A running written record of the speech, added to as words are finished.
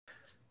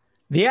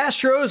The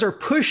Astros are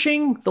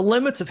pushing the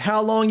limits of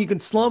how long you can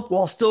slump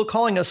while still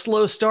calling a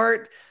slow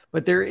start,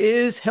 but there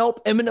is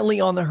help imminently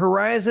on the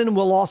horizon.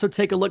 We'll also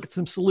take a look at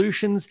some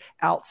solutions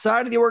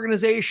outside of the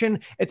organization.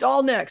 It's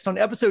all next on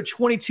episode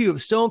 22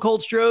 of Stone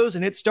Cold Stros,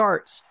 and it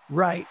starts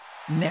right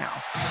now.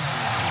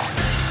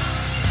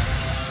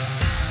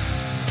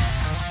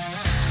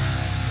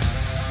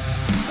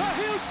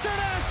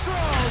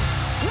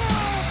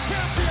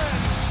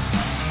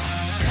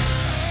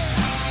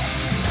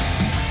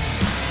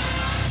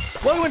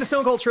 Welcome to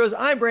Stone Cold Stros.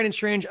 I'm Brandon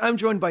Strange. I'm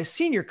joined by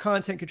senior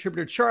content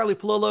contributor Charlie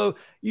Polillo.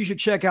 You should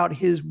check out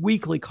his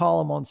weekly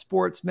column on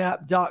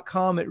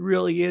sportsmap.com. It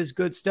really is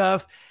good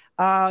stuff.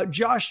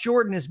 Josh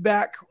Jordan is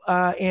back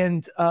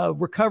and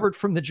recovered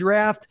from the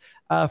draft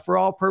for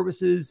all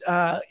purposes.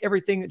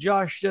 Everything that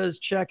Josh does,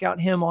 check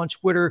out him on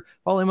Twitter.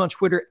 Follow him on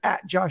Twitter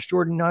at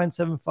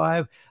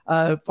JoshJordan975.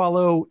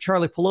 Follow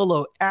Charlie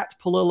Polillo at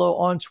Polillo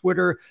on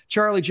Twitter.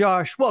 Charlie,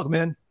 Josh, welcome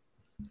in.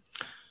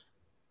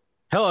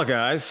 Hello,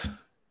 guys.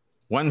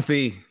 When's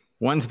the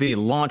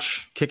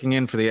launch kicking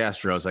in for the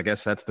Astros? I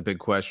guess that's the big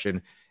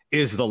question.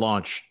 Is the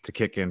launch to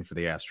kick in for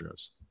the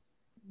Astros?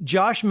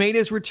 Josh made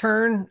his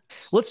return.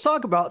 Let's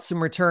talk about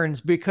some returns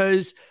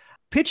because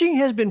pitching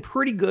has been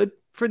pretty good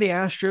for the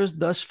Astros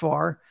thus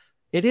far.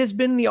 It has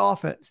been the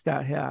offense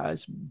that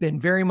has been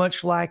very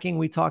much lacking.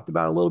 We talked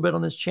about a little bit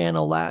on this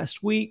channel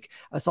last week.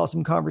 I saw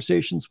some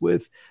conversations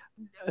with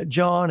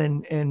John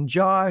and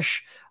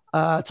Josh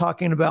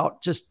talking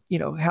about just,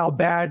 how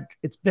bad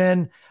it's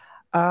been.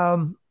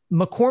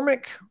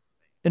 McCormick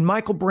and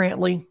Michael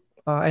Brantley,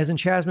 as in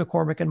Chas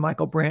McCormick and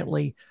Michael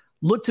Brantley,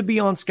 look to be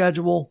on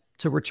schedule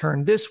to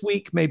return this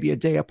week, maybe a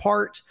day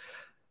apart.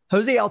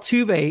 Jose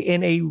Altuve,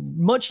 in a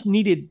much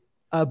needed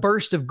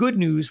burst of good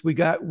news we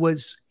got,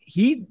 was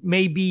he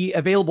may be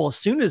available as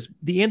soon as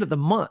the end of the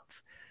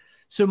month.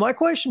 So my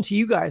question to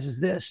you guys is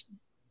this: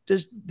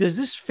 does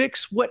this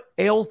fix what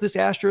ails this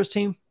Astros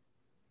team?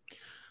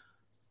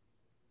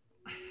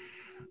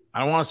 I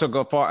don't want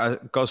to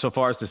go so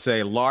far as to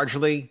say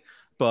largely,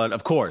 but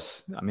of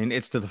course, I mean,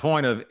 it's to the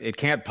point of it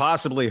can't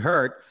possibly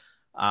hurt.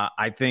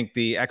 I think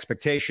the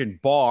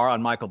expectation bar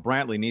on Michael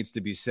Brantley needs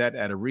to be set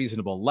at a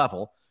reasonable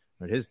level.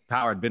 His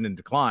power had been in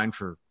decline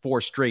for 4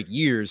 straight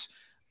years,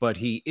 but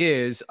he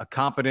is a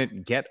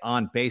competent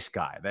get-on-base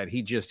guy. That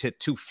he just hit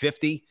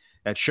 250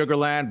 at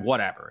Sugarland,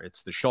 whatever.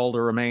 It's the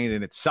shoulder remained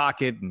in its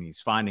socket, and he's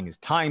finding his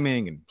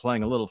timing and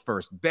playing a little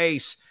first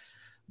base.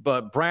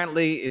 But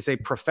Brantley is a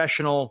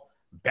professional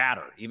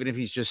batter, even if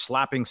he's just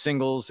slapping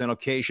singles and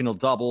occasional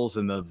doubles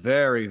and the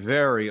very,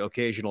 very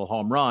occasional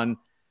home run.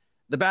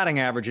 The batting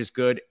average is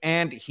good,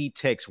 and he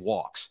takes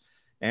walks.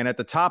 And at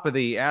the top of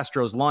the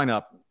Astros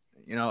lineup,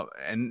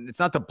 and it's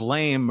not to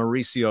blame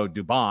Mauricio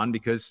Dubon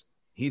because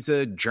he's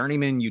a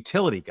journeyman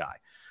utility guy,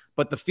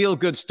 but the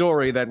feel-good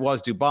story that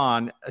was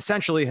Dubon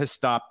essentially has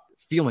stopped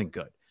feeling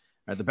good.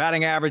 The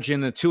batting average in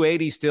the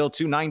 280s, still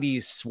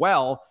 290s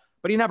swell,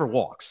 but he never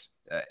walks.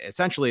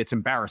 Essentially, it's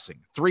embarrassing.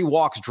 3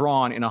 walks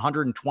drawn in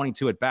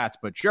 122 at-bats,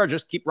 but sure,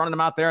 just keep running them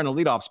out there in the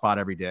leadoff spot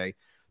every day.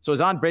 So his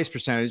on-base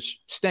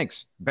percentage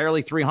stinks,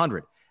 barely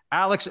 300.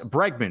 Alex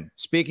Bregman,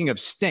 speaking of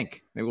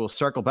stink, maybe we'll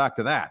circle back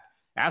to that.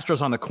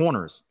 Astros on the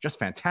corners, just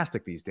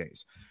fantastic these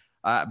days.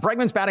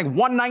 Bregman's batting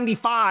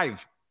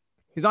 195.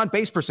 His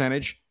on-base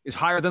percentage is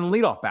higher than the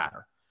leadoff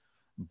batter.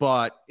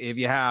 But if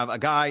you have a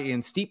guy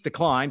in steep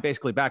decline,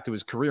 basically back to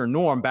his career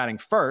norm, batting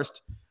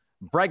first,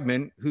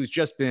 Bregman, who's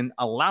just been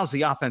a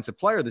lousy offensive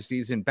player this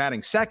season,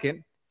 batting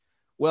second,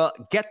 well,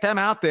 get them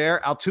out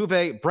there,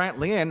 Altuve,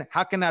 Brantley in.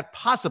 How can that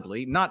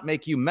possibly not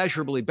make you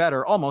measurably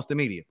better almost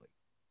immediately?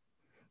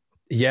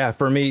 Yeah,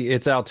 for me,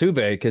 it's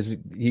Altuve because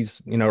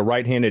he's, a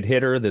right-handed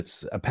hitter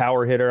that's a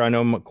power hitter. I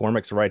know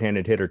McCormick's a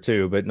right-handed hitter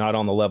too, but not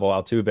on the level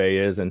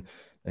Altuve is. And,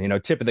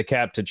 tip of the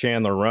cap to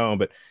Chandler Rome.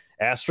 But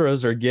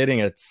Astros are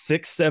getting a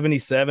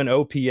 677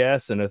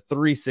 OPS and a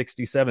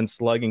 367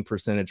 slugging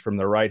percentage from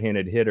the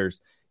right-handed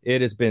hitters.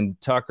 It has been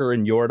Tucker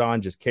and Yordan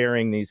just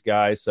carrying these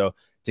guys. So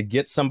to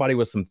get somebody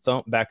with some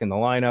thump back in the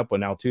lineup when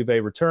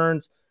Altuve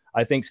returns,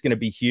 I think is going to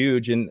be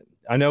huge. And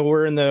I know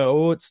we're in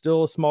it's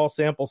still a small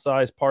sample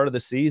size part of the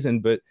season,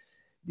 but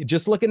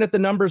just looking at the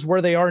numbers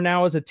where they are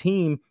now as a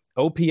team,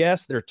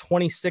 OPS, they're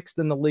 26th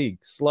in the league,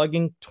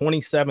 slugging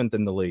 27th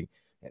in the league,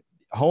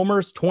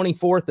 homers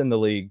 24th in the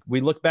league.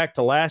 We look back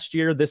to last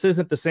year. This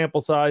isn't the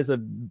sample size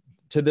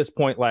to this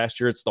point last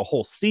year. It's the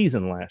whole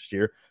season last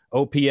year.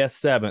 OPS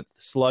 7th,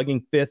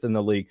 slugging 5th in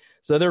the league.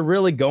 So they're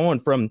really going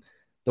from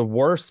the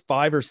worst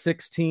 5 or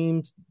 6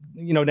 teams.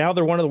 Now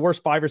they're one of the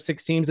worst 5 or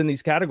 6 teams in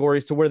these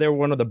categories to where they're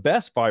one of the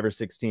best 5 or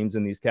 6 teams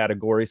in these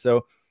categories.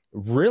 So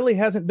really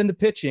hasn't been the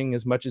pitching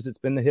as much as it's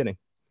been the hitting.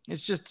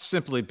 It's just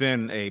simply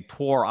been a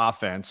poor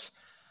offense,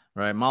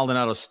 right?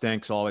 Maldonado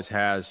stinks, always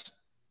has,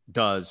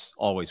 does,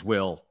 always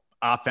will,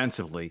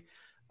 offensively.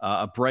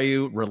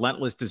 Abreu,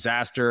 relentless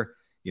disaster.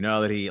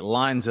 That he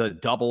lines a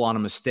double on a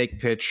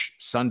mistake pitch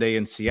Sunday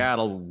in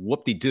Seattle.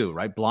 Whoop-de-doo,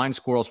 right? Blind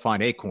squirrels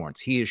find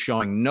acorns. He is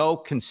showing no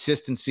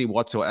consistency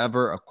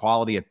whatsoever of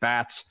quality at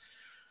bats.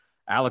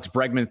 Alex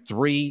Bregman,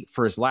 3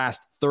 for his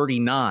last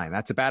 39.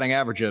 That's a batting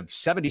average of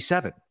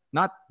 77,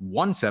 not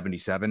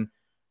 177,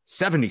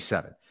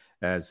 77.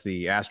 As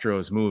the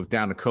Astros move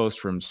down the coast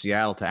from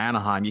Seattle to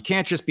Anaheim, you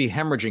can't just be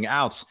hemorrhaging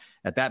outs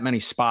at that many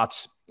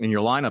spots in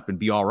your lineup and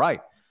be all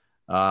right.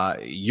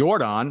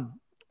 Jordan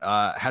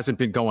hasn't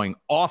been going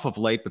off of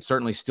late, but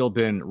certainly still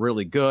been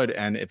really good.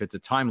 And if it's a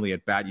timely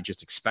at bat, you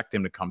just expect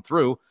him to come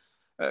through.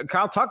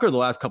 Kyle Tucker the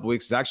last couple of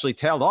weeks has actually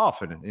tailed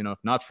off. And, if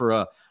not for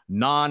a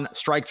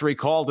non-strike 3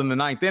 called in the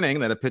 9th inning,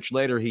 that a pitch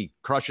later he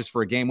crushes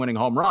for a game-winning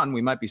home run,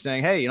 we might be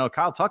saying, hey,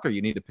 Kyle Tucker,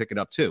 you need to pick it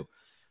up too.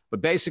 But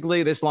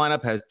basically, this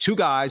lineup has 2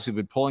 guys who've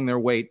been pulling their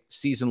weight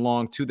season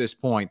long to this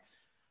point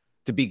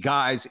to be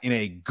guys in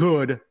a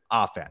good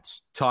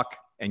offense, Tuck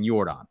and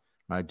Jordan.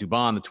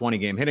 Dubon, the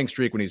 20-game hitting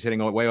streak when he's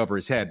hitting way over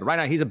his head. But right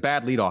now, he's a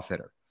bad leadoff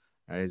hitter.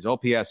 His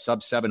OPS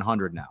sub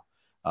 700 now.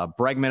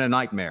 Bregman, a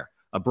nightmare.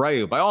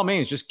 Abreu, by all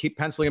means, just keep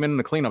penciling him in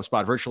the cleanup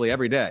spot virtually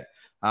every day.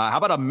 How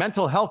about a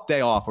mental health day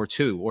off or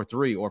 2 or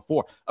 3 or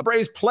 4?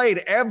 Abreu's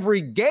played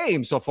every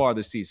game so far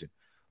this season.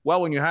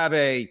 Well, when you have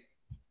a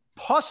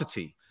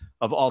paucity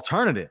of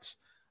alternatives,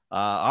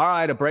 all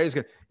right, Abreu's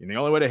good. And the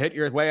only way to hit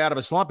your way out of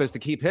a slump is to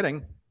keep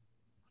hitting.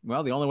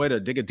 Well, the only way to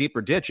dig a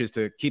deeper ditch is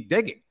to keep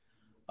digging.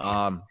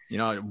 1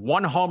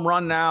 home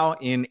run now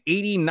in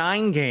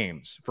 89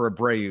 games for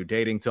Abreu,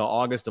 dating to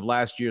August of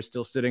last year,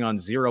 still sitting on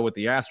 0 with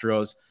the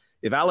Astros.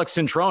 If Alex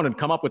Cintrone had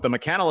come up with the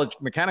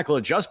mechanical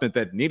adjustment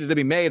that needed to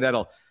be made,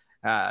 that'll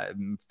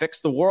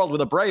fix the world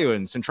with Abreu,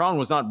 and Cintrone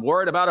was not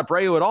worried about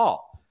Abreu at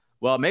all.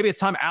 Well, maybe it's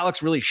time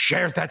Alex really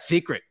shares that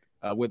secret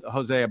with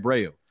Jose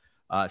Abreu.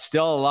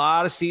 Still a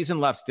lot of season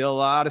left,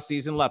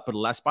 but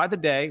less by the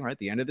day, right?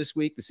 The end of this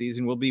week, the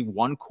season will be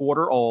 1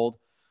 quarter old,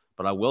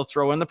 but I will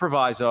throw in the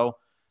proviso,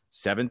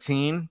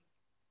 17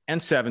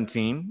 and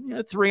 17,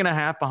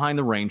 3.5 behind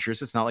the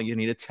Rangers. It's not like you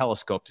need a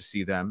telescope to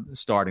see them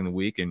starting the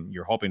week, and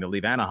you're hoping to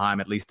leave Anaheim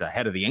at least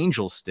ahead of the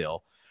Angels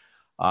still.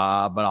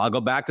 But I'll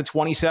go back to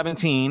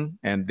 2017,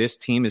 and this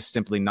team is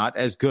simply not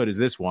as good as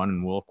this one,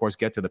 and we'll, of course,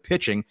 get to the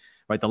pitching.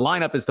 Right, the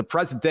lineup is the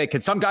present day.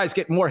 Can some guys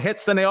get more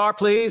hits than they are,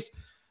 please?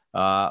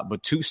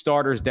 But 2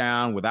 starters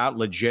down without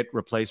legit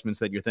replacements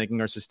that you're thinking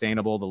are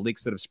sustainable, the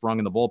leaks that have sprung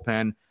in the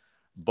bullpen,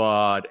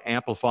 but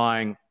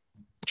amplifying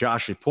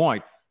Josh's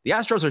point, the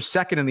Astros are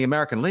second in the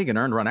American League in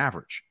earned run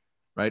average,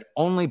 right?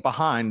 Only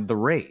behind the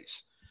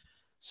Rays.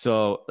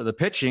 So the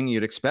pitching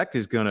you'd expect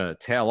is going to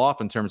tail off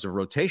in terms of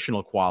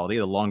rotational quality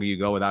the longer you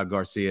go without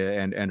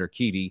Garcia and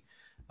Urquidy.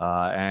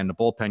 And the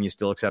bullpen you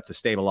still accept to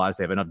stabilize.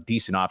 They have enough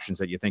decent options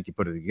that you think you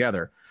put it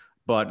together.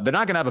 But they're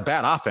not going to have a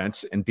bad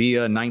offense and be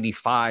a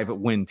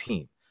 95-win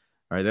team.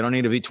 All right, they don't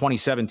need to be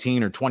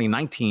 2017 or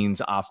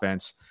 2019's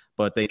offense,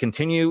 but they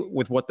continue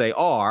with what they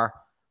are,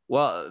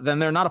 well, then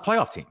they're not a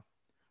playoff team.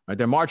 Right?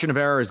 Their margin of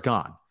error is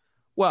gone.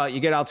 Well, you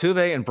get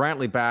Altuve and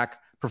Brantley back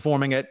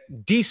performing at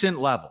decent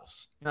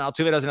levels.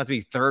 Altuve doesn't have to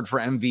be 3rd for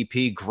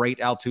MVP. Great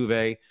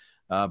Altuve.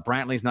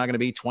 Brantley's not going to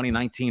be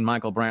 2019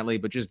 Michael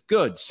Brantley, but just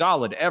good,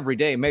 solid,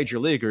 everyday major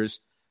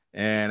leaguers.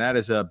 And that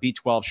is a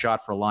B12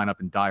 shot for a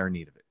lineup in dire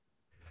need of it.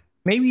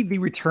 Maybe the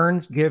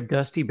returns give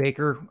Dusty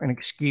Baker an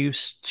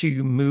excuse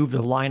to move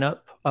the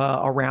lineup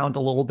around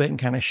a little bit and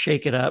kind of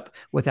shake it up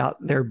without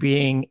there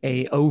being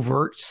a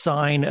overt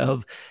sign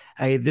of,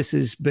 hey, this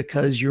is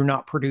because you're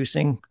not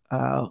producing,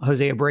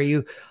 Jose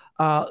Abreu.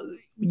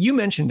 You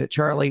mentioned it,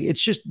 Charlie.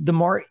 It's just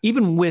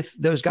even with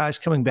those guys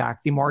coming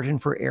back, the margin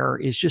for error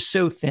is just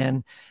so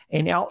thin.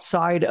 And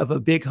outside of a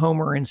big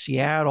homer in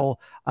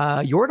Seattle,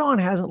 Jordan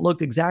hasn't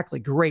looked exactly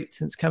great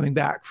since coming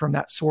back from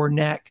that sore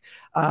neck.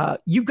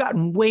 You've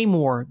gotten way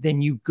more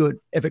than you could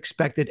have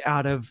expected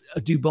out of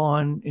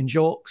Dubon and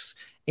Julks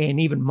and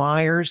even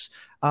Myers.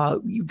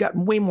 You've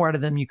gotten way more out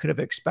of them you could have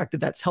expected.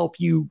 That's helped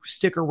you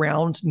stick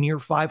around near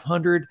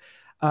 500.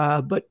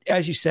 But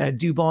as you said,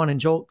 Dubon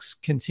and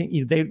Julks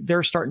continue.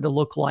 They're starting to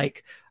look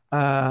like,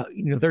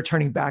 they're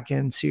turning back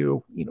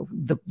into,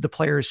 the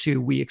players who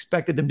we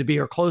expected them to be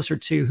or closer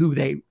to who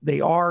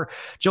they are.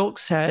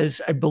 Julks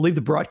has, I believe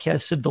the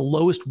broadcast said, the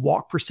lowest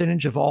walk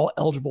percentage of all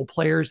eligible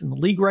players in the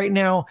league right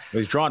now.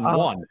 He's drawn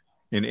 1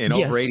 in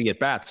over 80 at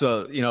bats.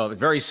 So,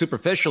 very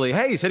superficially,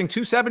 hey, he's hitting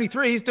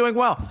 273. He's doing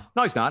well.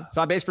 No, he's not. His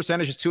on-base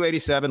percentage is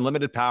 287,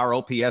 limited power,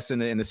 OPS in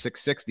the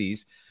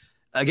 660s.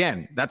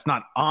 Again, that's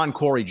not on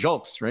Corey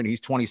Julks, right? He's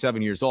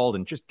 27 years old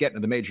and just getting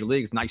to the major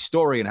leagues. Nice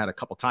story and had a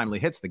couple timely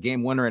hits, the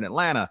game winner in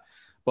Atlanta.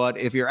 But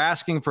if you're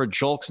asking for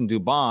Julks and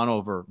Dubon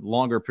over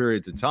longer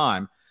periods of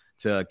time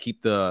to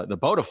keep the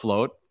boat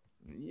afloat,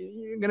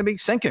 you're going to be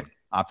sinking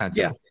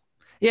offensively.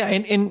 Yeah.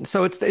 And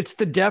so it's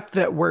the depth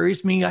that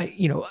worries me.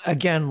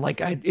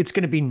 It's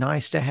going to be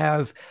nice to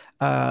have,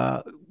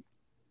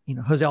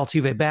 Jose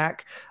Altuve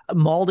back.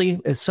 Maldi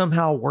is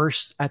somehow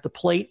worse at the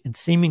plate and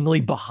seemingly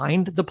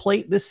behind the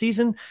plate this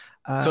season.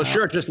 So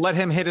sure, just let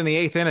him hit in the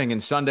 8th inning in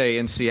Sunday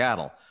in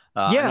Seattle.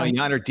 I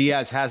know Yainer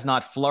Diaz has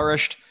not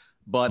flourished,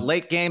 but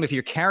late game, if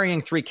you're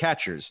carrying 3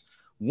 catchers,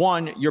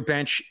 1, your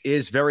bench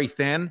is very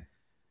thin.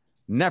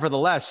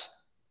 Nevertheless,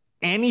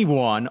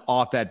 anyone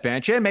off that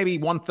bench, and maybe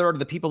 1/3 of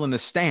the people in the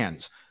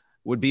stands,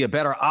 would be a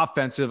better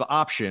offensive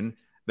option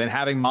than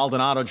having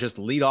Maldonado just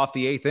lead off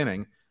the 8th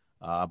inning.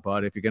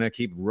 But if you're going to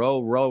keep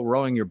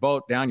rowing your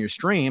boat down your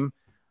stream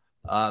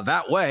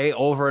that way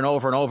over and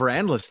over and over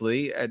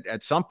endlessly,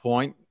 at some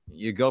point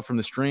you go from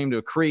the stream to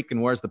a creek,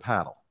 and where's the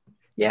paddle?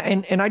 Yeah,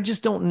 and I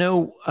just don't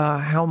know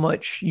how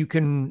much you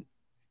can.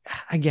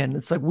 Again,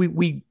 it's like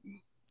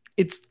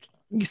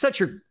you set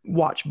your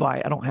watch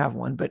by. I don't have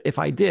one, but if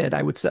I did,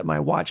 I would set my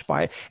watch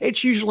by.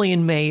 It's usually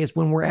in May is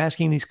when we're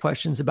asking these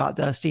questions about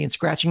Dusty and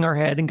scratching our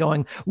head and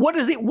going, what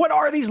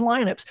are these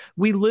lineups?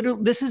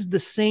 This is the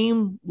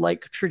same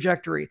like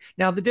trajectory.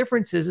 Now, the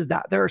difference is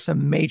that there are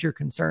some major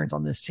concerns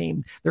on this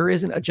team. There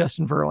isn't a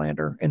Justin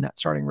Verlander in that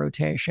starting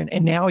rotation.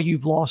 And now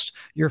you've lost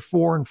your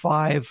 4 and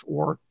 5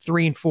 or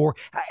 3 and 4,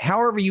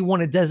 however you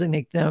want to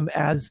designate them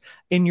as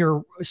in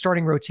your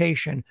starting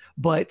rotation.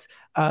 But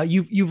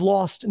you've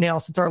lost now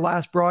since our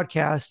last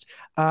broadcast.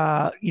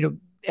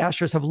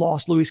 Astros have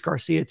lost Luis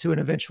Garcia to an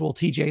eventual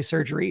TJ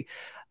surgery.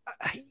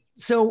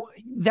 So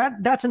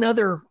that's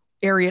another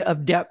area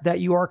of depth that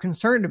you are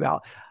concerned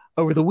about.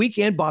 Over the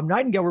weekend, Bob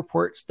Nightingale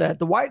reports that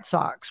the White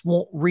Sox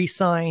won't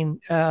re-sign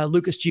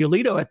Lucas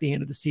Giolito at the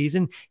end of the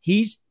season.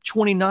 He's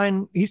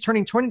 29. He's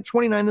turning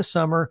 29 this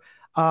summer.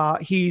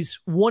 He's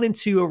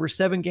 1-2 over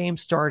 7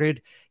 games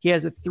started. He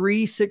has a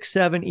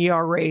 3.67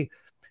 ERA.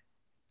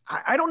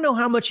 I don't know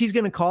how much he's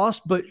going to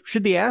cost, but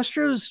should the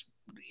Astros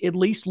at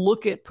least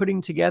look at putting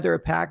together a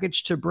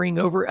package to bring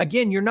over?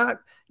 Again, you're not,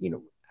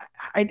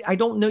 I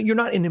don't know. You're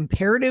not in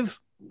imperative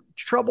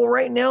trouble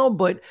right now,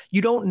 but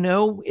you don't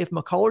know if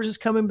McCullers is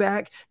coming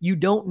back. You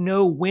don't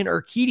know when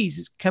Urquidy's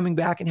is coming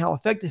back and how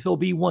effective he'll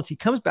be once he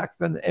comes back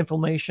from the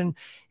inflammation.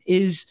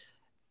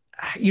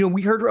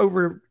 We heard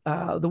over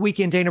the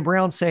weekend Dana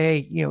Brown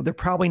say, they're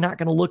probably not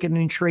going to look at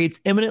any trades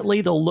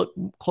imminently. They'll look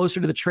closer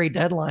to the trade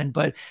deadline.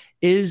 But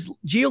is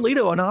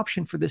Giolito an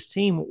option for this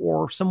team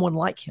or someone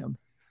like him?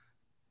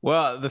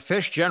 Well, the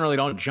fish generally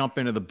don't jump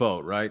into the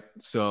boat, right?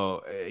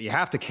 So you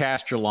have to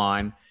cast your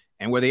line.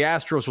 And where the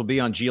Astros will be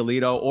on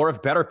Giolito, or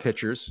if better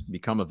pitchers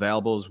become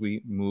available as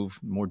we move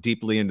more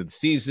deeply into the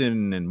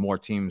season and more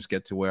teams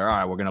get to where, all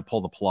right, we're going to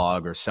pull the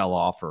plug or sell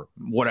off or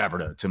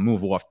whatever to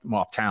move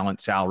off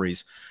talent,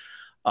 salaries.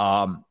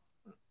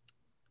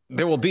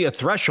 There will be a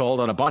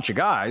threshold on a bunch of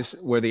guys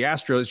where the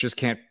Astros just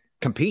can't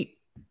compete,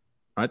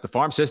 right? The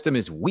farm system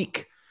is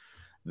weak.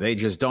 They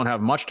just don't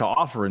have much to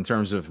offer in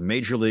terms of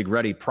major league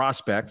ready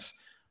prospects,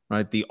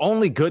 right? The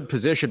only good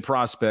position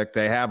prospect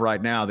they have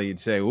right now that you'd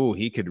say, ooh,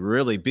 he could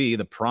really be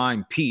the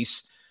prime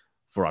piece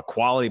for a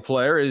quality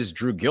player is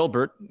Drew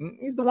Gilbert.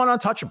 He's the one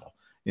untouchable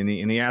in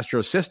the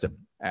Astros system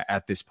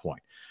at this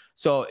point.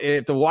 So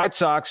if the White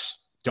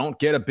Sox don't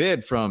get a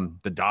bid from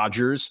the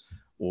Dodgers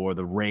or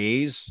the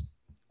Rays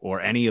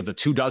or any of the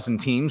 24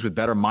 teams with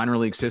better minor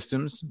league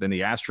systems than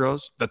the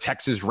Astros, the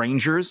Texas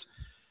Rangers,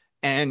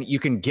 and you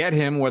can get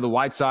him where the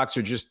White Sox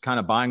are just kind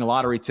of buying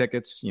lottery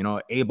tickets,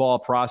 A-ball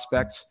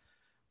prospects,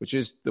 which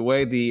is the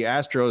way the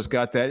Astros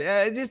got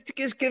that. Just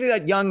give me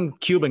that young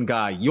Cuban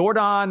guy,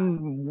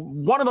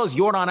 one of those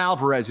Yordan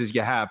Alvarez's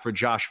you have for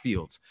Josh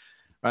Fields.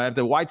 Right? If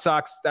the White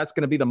Sox, that's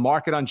going to be the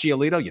market on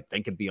Giolito, you'd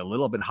think it'd be a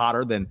little bit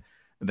hotter than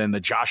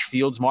the Josh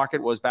Fields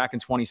market was back in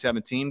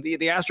 2017. The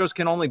Astros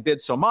can only bid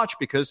so much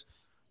because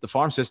the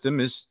farm system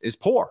is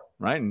poor,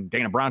 right? And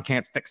Dana Brown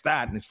can't fix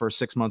that in his first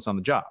 6 months on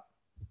the job.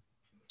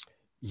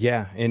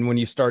 Yeah, and when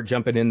you start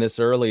jumping in this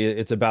early,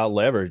 it's about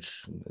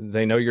leverage.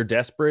 They know you're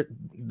desperate.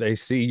 They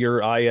see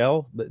your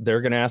IL.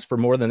 They're going to ask for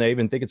more than they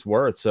even think it's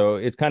worth. So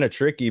it's kind of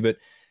tricky, but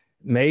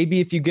maybe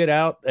if you get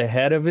out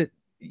ahead of it,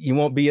 you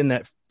won't be in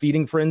that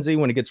feeding frenzy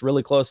when it gets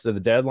really close to the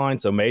deadline.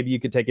 So maybe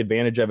you could take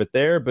advantage of it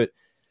there, but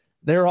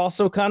they're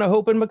also kind of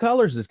hoping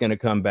McCullers is going to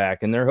come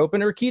back, and they're hoping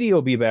Urquidy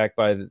will be back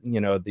by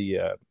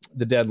the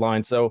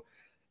deadline. So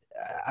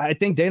I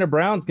think Dana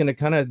Brown's going to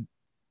kind of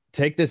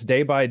take this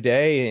day by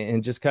day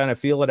and just kind of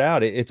feel it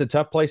out. It's a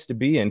tough place to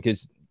be in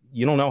because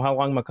you don't know how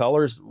long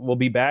McCullers will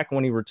be back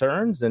when he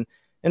returns, and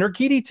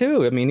Urquidy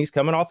too. I mean, he's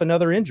coming off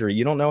another injury.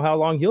 You don't know how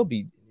long he'll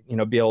be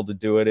able to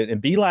do it. And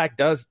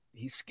Bielak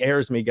he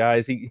scares me,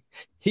 guys. He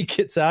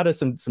gets out of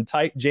some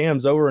tight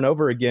jams over and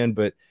over again,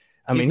 but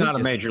he's not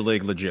a major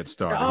league legit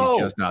starter. No.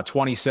 He's just not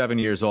 27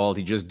 years old.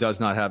 He just does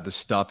not have the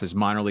stuff. His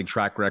minor league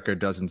track record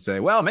doesn't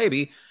say, well,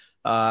 maybe.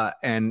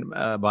 And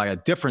by a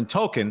different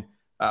token,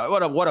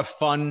 what a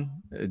fun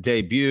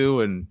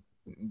debut, and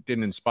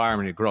didn't inspire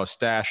me to grow a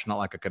stash. Not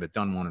like I could have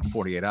done one in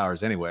 48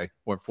 hours anyway,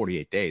 or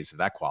 48 days of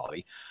that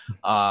quality.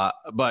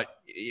 But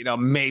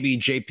maybe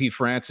JP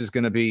France is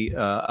going to be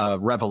a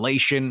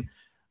revelation,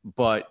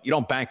 but you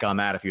don't bank on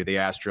that if you're the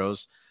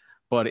Astros.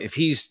 But if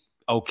he's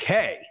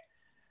okay,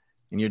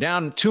 and you're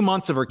down 2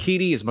 months of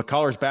Urquidy, is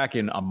McCullers back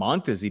in a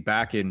month? Is he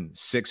back in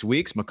 6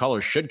 weeks?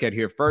 McCullers should get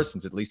here first,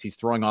 since at least he's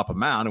throwing off a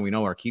mound, and we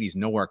know Urquidy's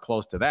nowhere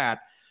close to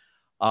that.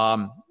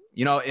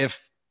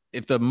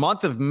 If the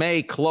month of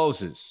May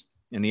closes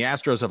and the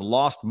Astros have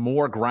lost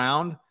more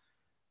ground,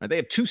 right, they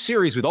have 2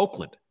 series with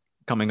Oakland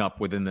coming up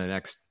within the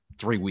next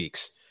 3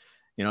 weeks.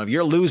 If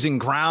you're losing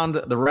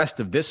ground the rest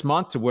of this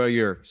month to where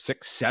you're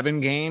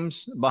 6-7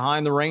 games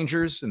behind the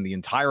Rangers and the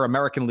entire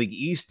American League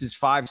East is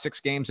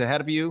 5-6 games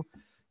ahead of you,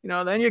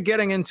 then you're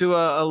getting into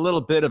a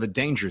little bit of a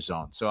danger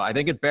zone. So I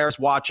think it bears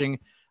watching.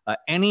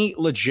 Any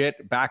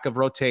legit back of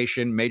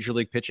rotation major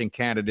league pitching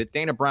candidate,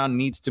 Dana Brown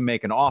needs to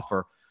make an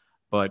offer.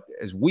 But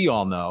as we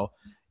all know,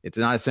 it's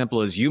not as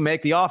simple as you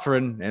make the offer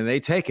and they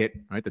take it,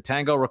 right? The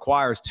tango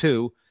requires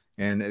two.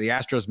 And the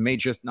Astros may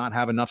just not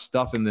have enough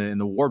stuff in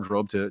the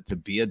wardrobe to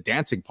be a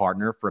dancing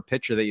partner for a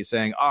pitcher that you're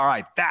saying, all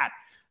right, that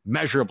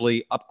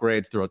measurably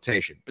upgrades the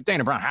rotation. But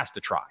Dana Brown has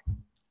to try.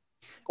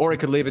 Or he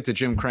could leave it to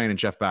Jim Crane and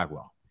Jeff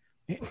Bagwell.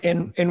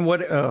 And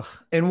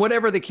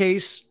whatever the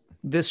case,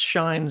 this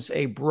shines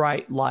a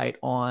bright light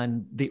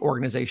on the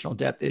organizational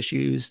depth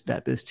issues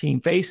that this team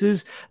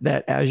faces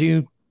that, as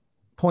you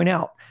point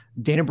out,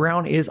 Dana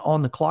Brown is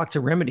on the clock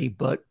to remedy.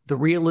 But the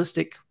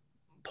realistic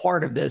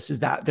part of this is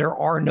that there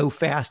are no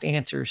fast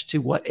answers to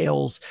what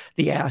ails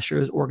the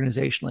Astros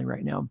organizationally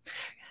right now.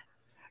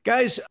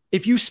 Guys,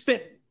 if you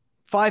spent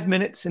 5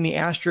 minutes in the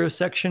Astros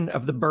section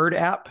of the Bird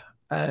app,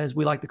 as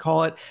we like to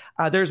call it,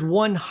 there's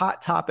one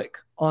hot topic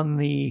on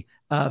the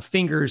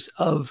fingers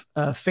of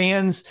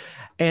fans.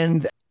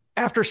 And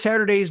after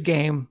Saturday's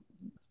game,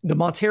 the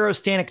Montero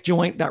Stanek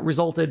joint that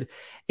resulted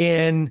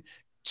in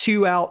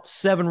 2-out,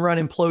 7-run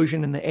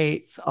implosion in the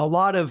 8th, a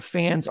lot of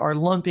fans are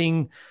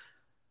lumping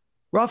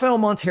Rafael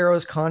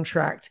Montero's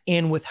contract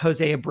in with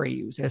Jose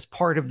Abreu's as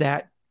part of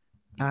that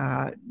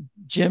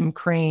Jim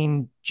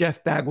Crane,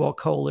 Jeff Bagwell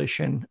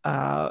coalition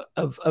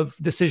of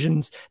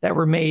decisions that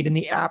were made in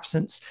the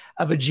absence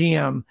of a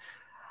GM.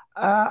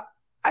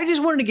 I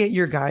just wanted to get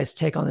your guys'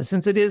 take on this,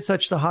 since it is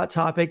such the hot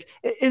topic.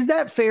 Is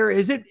that fair?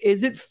 Is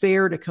it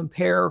fair to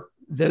compare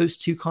those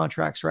two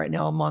contracts right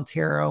now,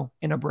 Montero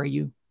and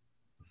Abreu?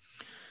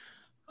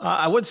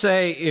 I would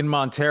say in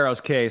Montero's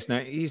case, now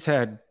he's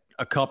had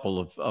a couple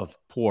of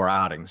poor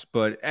outings,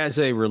 but as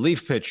a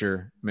relief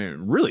pitcher, I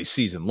mean, really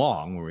season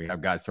long, where we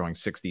have guys throwing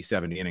 60,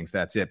 70 innings,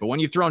 that's it. But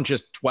when you've thrown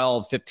just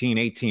 12, 15,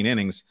 18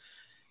 innings,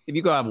 if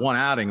you go have one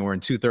outing or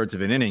in 2/3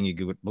 of an inning, you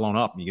get blown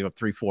up and you give up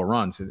 3-4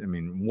 runs, I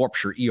mean,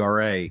 warps your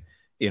ERA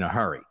in a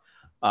hurry.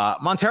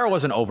 Montero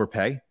was an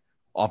overpay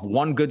off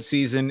one good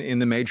season in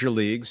the major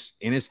leagues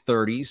in his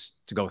 30s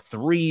to go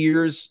 3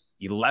 years,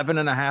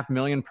 $11.5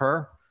 million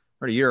per.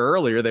 Or a year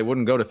earlier, they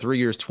wouldn't go to 3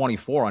 years,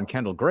 24 on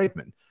Kendall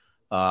Graveman.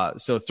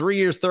 So 3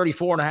 years,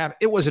 34.5.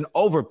 It was an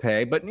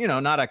overpay, but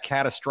not a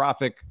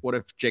catastrophic. What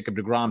if Jacob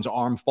deGrom's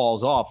arm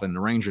falls off and the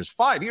Rangers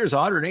 5 years,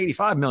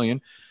 $185 million?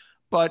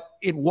 But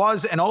it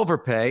was an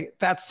overpay.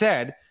 That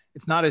said,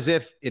 it's not as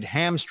if it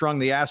hamstrung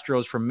the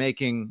Astros from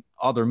making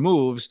other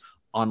moves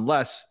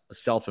unless a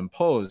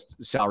self-imposed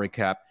salary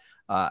cap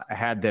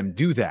had them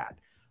do that.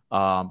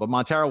 But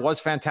Montero was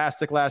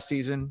fantastic last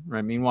season.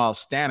 Right? Meanwhile,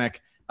 Stanek,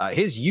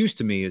 his use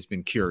to me has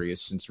been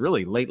curious since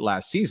really late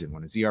last season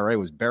when his ERA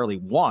was barely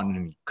 1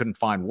 and he couldn't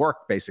find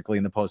work basically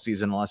in the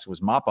postseason unless it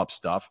was mop-up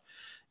stuff.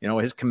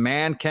 His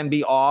command can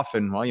be off,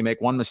 and, well, you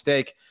make one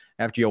mistake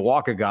after you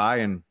walk a guy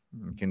and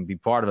can be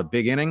part of a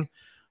big inning.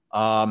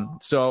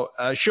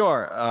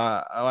 Sure.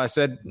 I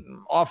said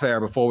off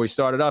air before we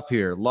started up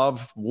here,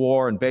 love,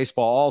 war, and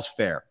baseball, all's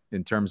fair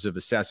in terms of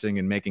assessing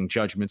and making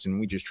judgments, and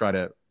we just try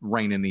to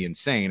rein in the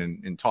insane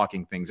and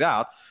talking things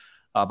out.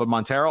 But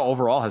Montero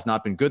overall has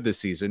not been good this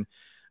season,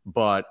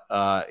 but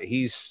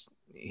he's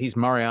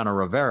Mariano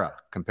Rivera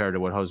compared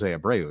to what Jose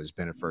Abreu has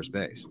been at first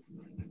base.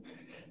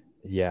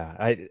 Yeah,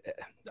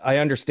 I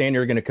understand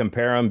you're going to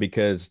compare them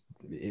because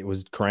it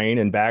was Crane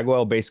and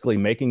Bagwell basically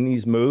making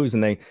these moves,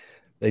 and they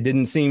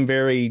didn't seem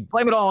very.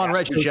 Blame it all on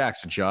Reggie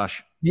Jackson,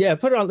 Josh. Yeah,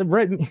 put it on the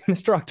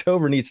Mr.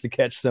 October needs to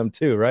catch some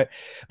too, right?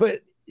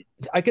 But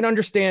I can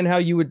understand how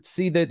you would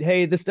see that.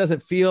 Hey, this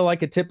doesn't feel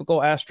like a typical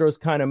Astros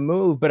kind of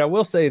move. But I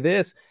will say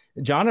this.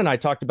 John and I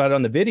talked about it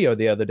on the video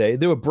the other day.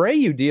 The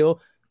Abreu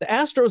deal, the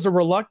Astros are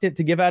reluctant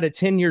to give out a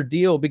 10-year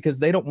deal because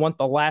they don't want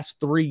the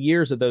last 3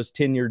 years of those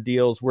 10-year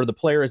deals where the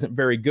player isn't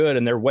very good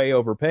and they're way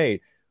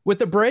overpaid. With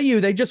Abreu,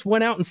 they just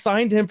went out and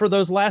signed him for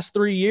those last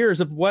 3 years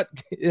of what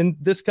in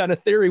this kind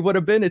of theory would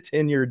have been a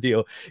 10-year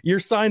deal. You're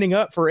signing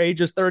up for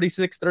ages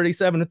 36,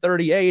 37, and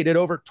 38 at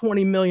over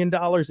 $20 million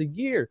a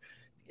year.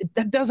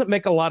 That doesn't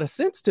make a lot of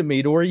sense to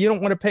me, to where you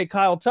don't want to pay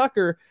Kyle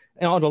Tucker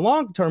on a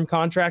long-term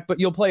contract, but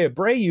you'll play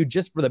Abreu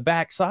just for the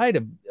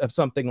backside of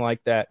something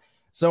like that.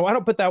 So I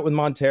don't put that with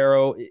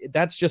Montero.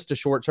 That's just a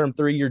short-term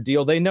 3-year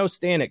deal. They know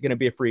Stanek going to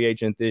be a free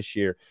agent this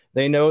year.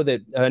 They know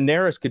that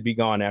Neris could be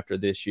gone after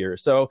this year.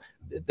 So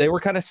they were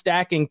kind of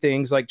stacking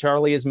things, like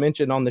Charlie has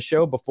mentioned on the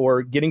show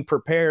before, getting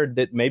prepared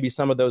that maybe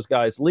some of those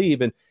guys leave.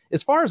 And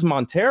as far as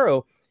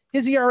Montero,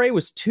 his ERA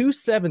was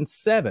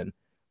 2.77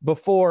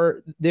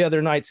 before the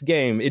other night's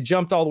game. It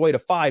jumped all the way to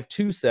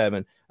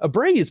 5.27.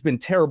 Abreu has been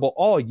terrible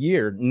all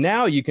year.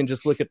 Now you can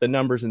just look at the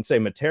numbers and say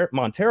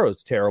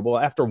Montero's terrible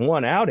after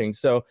one outing.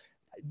 So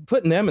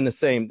putting them in the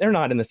same, they're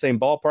not in the same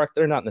ballpark.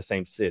 They're not in the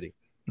same city.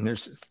 And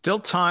there's still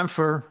time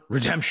for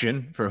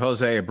redemption for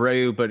Jose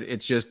Abreu, but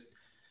it's just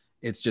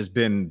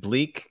been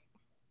bleaker,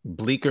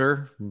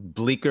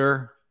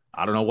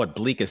 I don't know what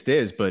bleakest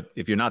is, but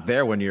if you're not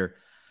there when your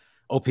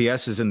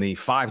OPS is in the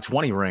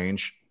 520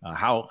 range,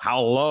 how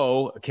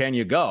low can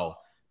you go?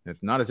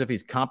 It's not as if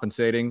he's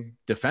compensating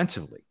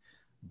defensively,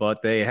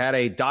 but they had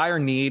a dire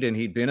need, and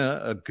he'd been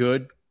a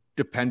good,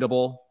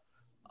 dependable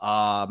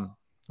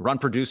run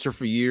producer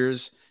for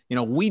years.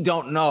 We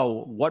don't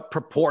know what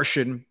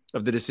proportion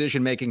of the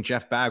decision-making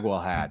Jeff Bagwell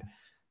had.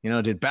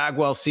 Did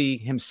Bagwell see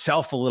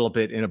himself a little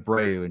bit in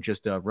Abreu and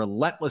just a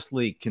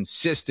relentlessly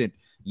consistent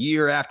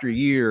year after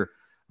year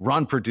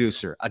run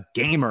producer, a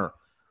gamer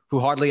who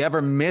hardly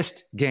ever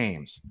missed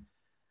games?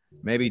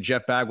 Maybe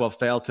Jeff Bagwell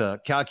failed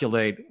to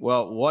calculate,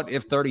 well, what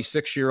if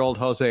 36-year-old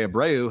Jose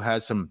Abreu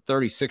has some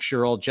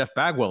 36-year-old Jeff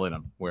Bagwell in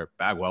him, where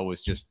Bagwell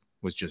was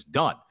just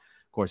done.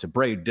 Of course,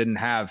 Abreu didn't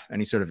have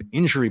any sort of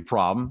injury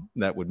problem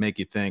that would make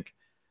you think,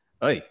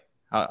 hey,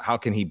 how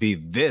can he be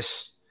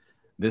this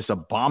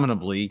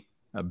abominably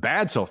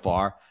bad so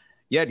far?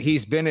 Yet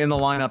he's been in the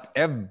lineup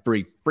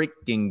every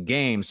freaking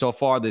game so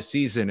far this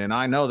season. And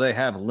I know they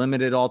have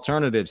limited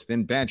alternatives,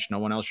 thin bench, no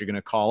one else you're going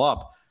to call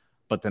up.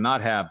 But to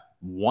not have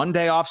one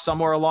day off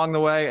somewhere along the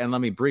way, and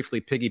let me briefly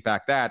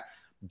piggyback that,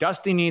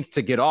 Dusty needs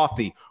to get off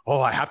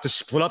I have to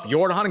split up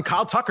Jordan and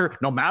Kyle Tucker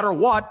no matter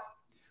what,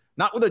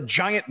 not with a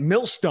giant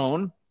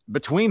millstone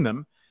between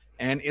them.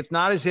 And it's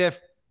not as if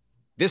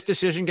this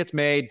decision gets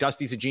made,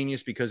 Dusty's a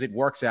genius because it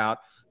works out.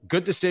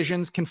 Good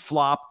decisions can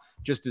flop,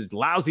 just as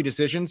lousy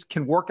decisions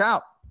can work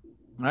out.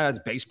 That's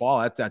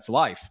baseball. That's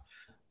life.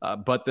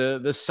 But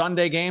the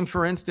Sunday game,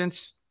 for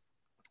instance,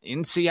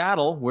 in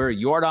Seattle, where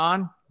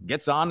Jordan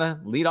gets on to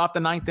lead off the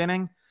ninth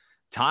inning,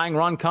 tying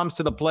run comes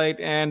to the plate,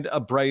 and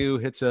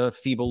Abreu hits a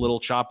feeble little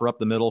chopper up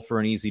the middle for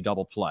an easy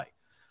double play.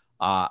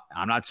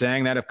 I'm not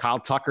saying that if Kyle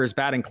Tucker is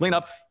batting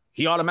cleanup,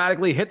 he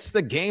automatically hits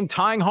the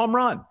game-tying home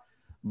run.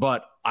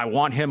 But I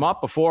want him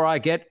up before I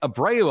get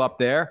Abreu up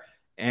there.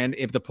 And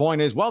if the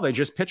point is, well, they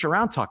just pitch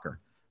around Tucker.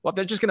 Well,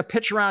 they're just going to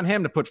pitch around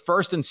him to put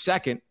first and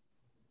second,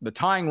 the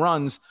tying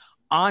runs,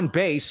 on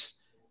base,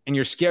 and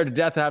you're scared to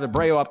death to have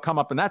Abreu come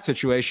up in that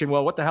situation.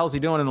 Well, what the hell is he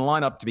doing in the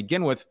lineup to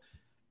begin with?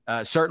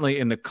 Certainly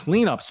in the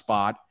cleanup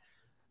spot.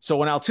 So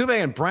when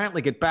Altuve and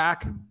Brantley get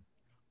back,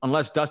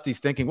 unless Dusty's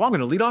thinking, well, I'm going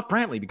to lead off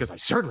Brantley because I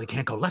certainly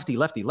can't go lefty,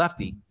 lefty,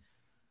 lefty.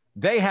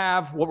 They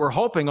have what we're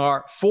hoping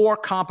are 4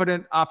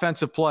 competent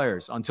offensive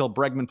players until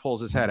Bregman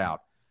pulls his head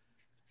out.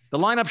 The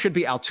lineup should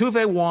be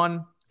Altuve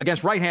 1,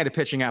 against right-handed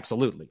pitching,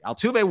 absolutely.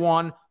 Altuve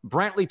 1,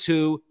 Brantley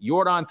 2,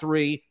 Jordan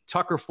 3,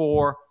 Tucker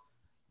 4,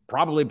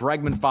 probably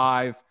Bregman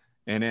 5,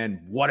 and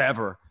then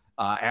whatever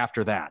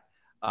after that.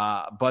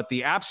 But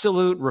the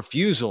absolute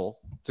refusal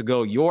to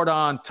go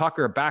Jordan,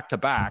 Tucker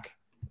back-to-back,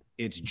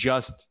 it's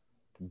just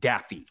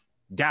Daffy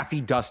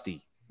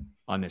Dusty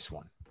on this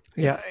one.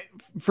 Yeah,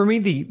 for me,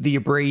 the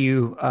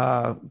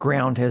Abreu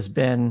ground has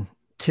been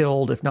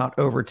tilled, if not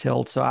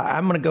over-tilled. So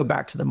I'm going to go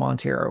back to the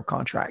Montero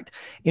contract.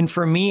 And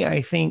for me,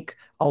 I think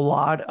a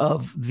lot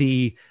of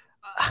the,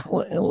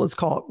 let's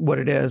call it what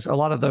it is, a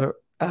lot of the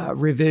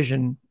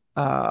revisionary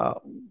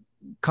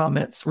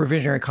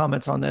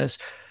comments on this,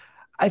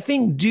 I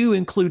think do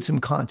include some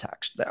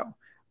context, though,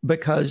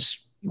 because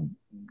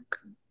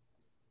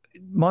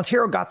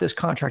Montero got this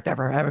contract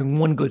after having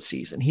one good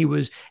season. He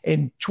was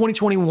in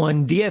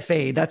 2021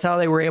 DFA. That's how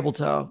they were able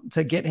to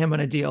get him on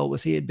a deal,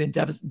 was he had been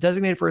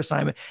designated for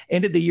assignment,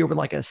 ended the year with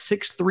like a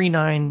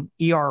 6.39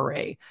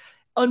 ERA.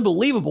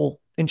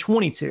 Unbelievable in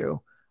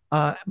 22,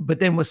 but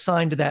then was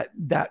signed to that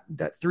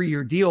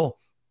 3-year deal.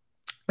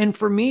 And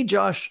for me,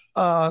 Josh,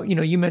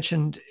 you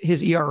mentioned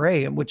his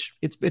ERA, which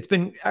it's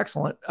been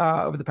excellent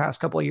over the past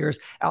couple of years,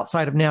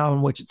 outside of now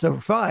in which it's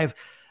over 5.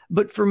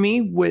 But for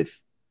me,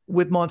 with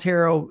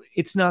Montero,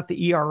 it's not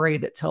the ERA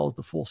that tells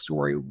the full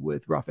story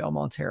with Rafael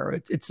Montero.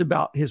 It's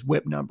about his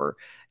WHIP number.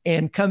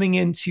 And coming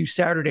into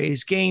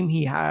Saturday's game,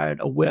 he had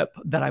a WHIP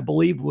that I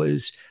believe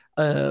was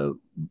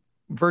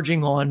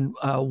verging on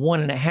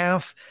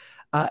 1.5.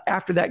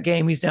 After that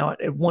game, he's now at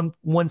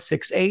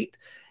 1.68.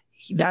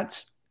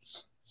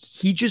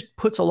 He just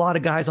puts a lot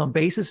of guys on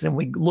bases. And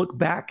we look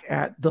back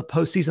at the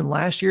postseason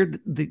last year,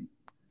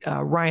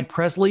 Ryan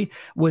Presley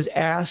was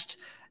asked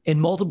in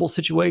multiple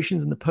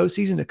situations in the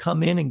postseason to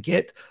come in and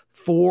get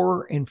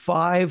 4 and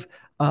 5,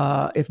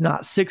 if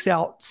not 6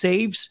 out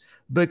saves,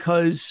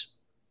 because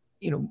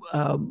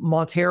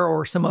Montero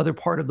or some other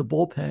part of the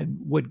bullpen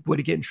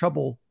would get in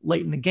trouble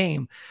late in the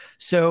game.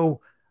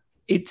 So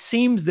it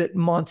seems that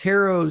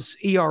Montero's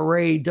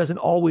ERA doesn't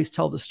always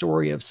tell the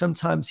story of,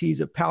 sometimes he's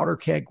a powder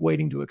keg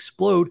waiting to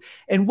explode.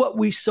 And what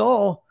we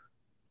saw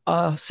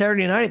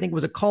Saturday night, I think,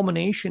 was a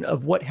culmination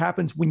of what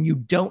happens when you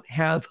don't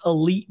have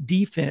elite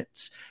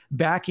defense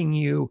backing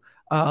you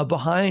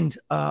behind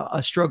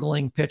a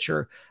struggling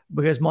pitcher,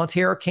 because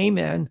Montero came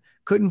in,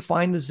 couldn't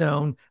find the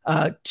zone,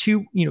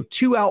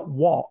 2-out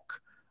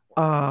walk,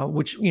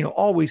 which,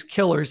 always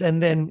killers.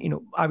 And then,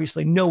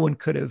 obviously no one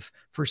could have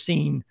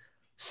foreseen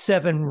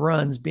 7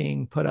 runs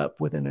being put up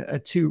within a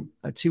two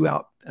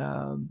out,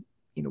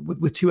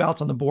 with 2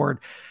 outs on the board.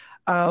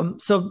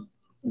 So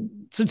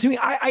So to me,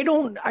 I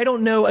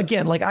don't know.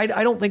 Again, like I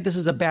don't think this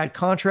is a bad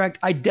contract.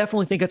 I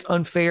definitely think it's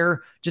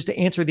unfair. Just to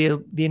answer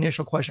the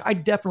initial question, I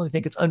definitely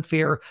think it's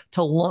unfair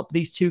to lump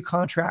these two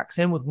contracts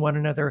in with one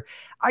another.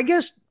 I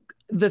guess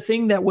the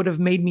thing that would have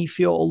made me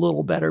feel a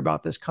little better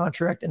about this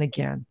contract, and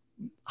again,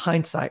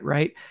 hindsight,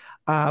 right,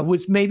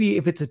 was maybe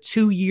if it's a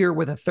 2-year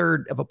with a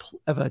third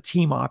of a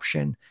team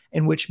option,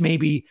 in which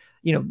maybe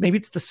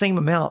it's the same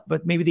amount,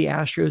 but maybe the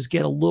Astros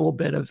get a little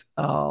bit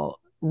of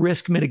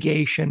risk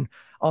mitigation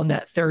on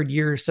that third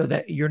year, so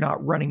that you're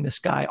not running this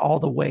guy all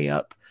the way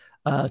up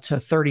to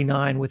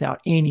 39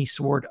 without any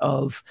sort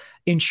of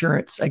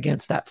insurance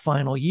against that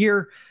final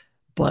year.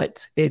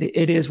 But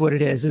it is what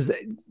it is.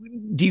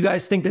 Do you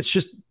guys think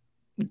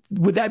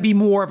would that be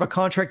more of a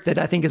contract that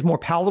I think is more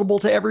palatable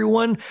to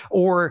everyone?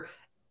 Or,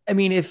 I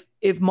mean, if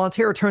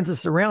Montero turns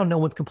this around, no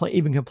one's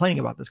even complaining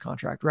about this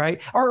contract,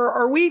 right?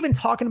 Are we even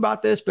talking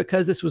about this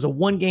because this was a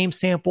 1-game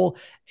sample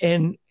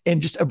and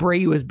just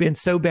Abreu has been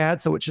so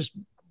bad, so it's just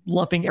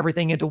lumping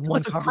everything into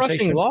one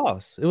conversation?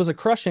 It was a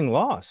crushing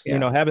loss,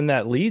 yeah. Having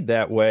that lead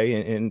that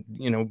way. And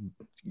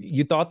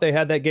you thought they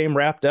had that game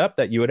wrapped up,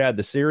 that you had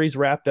the series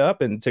wrapped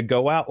up, and to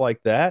go out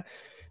like that,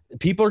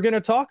 people are going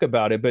to talk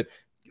about it. But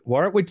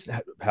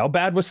how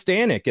bad was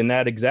Stanek in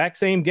that exact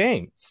same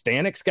game?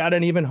 Stanek's got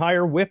an even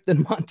higher whip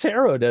than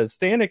Montero does.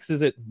 Stanek's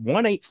is at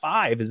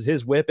 1.85 is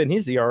his whip, and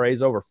his ERA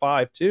is over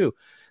 5 too.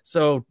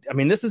 So, I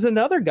mean, this is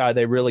another guy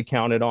they really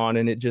counted on,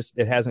 and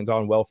it hasn't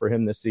gone well for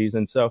him this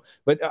season. So,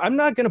 but I'm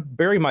not going to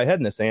bury my head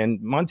in the sand.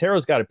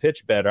 Montero's got to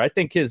pitch better. I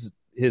think his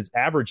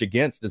average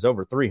against is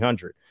over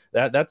 300.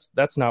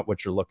 That's not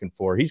what you're looking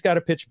for. He's got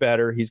to pitch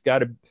better. He's got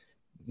to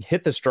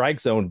hit the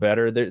strike zone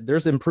better.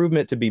 There's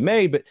improvement to be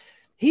made, but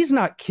he's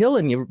not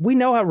killing you. We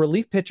know how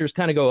relief pitchers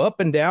kind of go up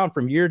and down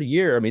from year to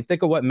year. I mean,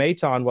 think of what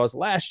Maton was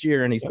last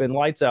year, and he's been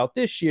lights out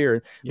this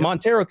year. Yep.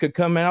 Montero could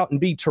come out and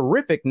be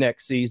terrific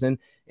next season.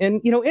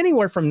 And,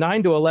 anywhere from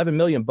 $9 to $11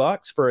 million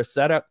for a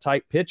setup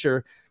type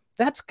pitcher,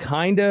 that's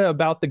kind of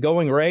about the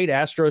going rate.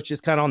 Astros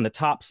just kind of on the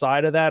top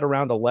side of that,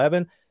 around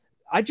 11.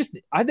 I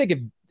think if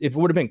it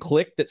would have been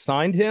Click that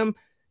signed him,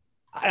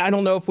 I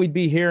don't know if we'd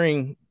be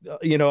hearing,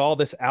 all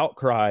this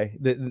outcry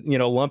that,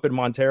 lumping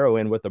Montero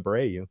in with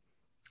Abreu.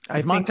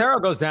 If Montero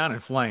goes down in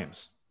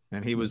flames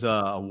and he was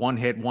a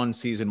one-hit,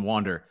 one-season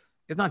wonder,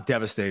 it's not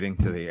devastating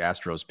to the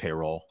Astros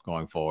payroll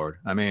going forward.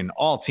 I mean,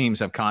 all teams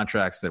have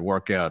contracts that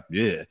work out.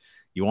 Yeah,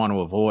 you want to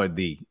avoid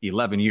the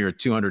 11-year,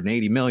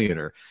 $280 million,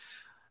 or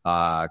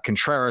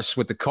Contreras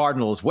with the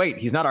Cardinals. Wait,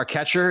 he's not our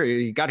catcher.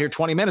 He got here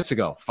 20 minutes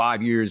ago.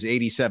 5 years,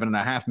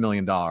 $87.5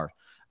 million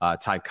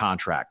type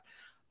contract.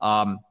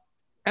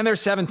 And they're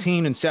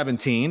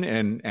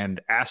 17-17,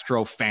 and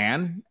Astro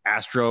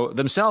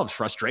themselves,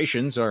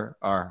 frustrations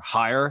are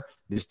higher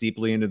this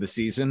deeply into the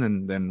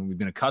season than we've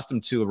been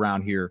accustomed to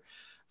around here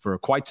for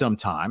quite some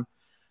time.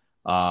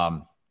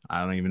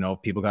 I don't even know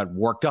if people got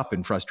worked up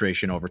in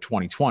frustration over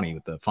 2020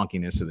 with the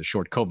funkiness of the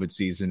short COVID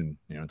season.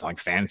 It's like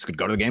fans could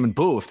go to the game and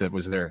boo if that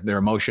was their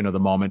emotion of the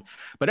moment.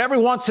 But every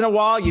once in a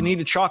while, you need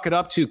to chalk it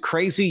up to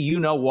crazy.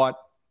 What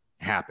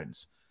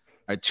happens.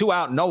 2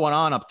 out, no one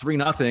on, up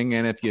 3-0.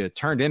 And if you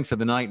turned in for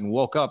the night and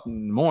woke up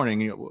in the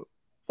morning,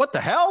 what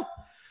the hell?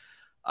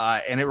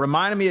 And it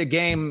reminded me of a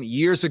game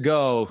years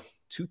ago,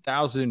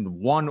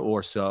 2001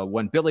 or so,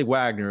 when Billy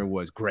Wagner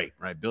was great,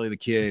 right? Billy the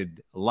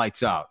Kid,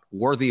 lights out,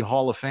 worthy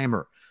Hall of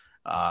Famer,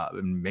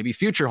 maybe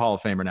future Hall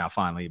of Famer now,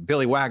 finally,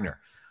 Billy Wagner.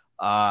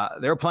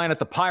 They were playing at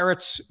the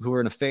Pirates, who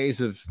were in a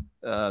phase of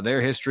their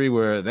history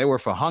where they were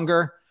for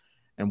hunger.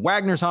 And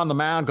Wagner's on the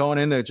mound going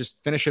in to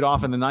just finish it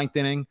off in the 9th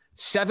inning.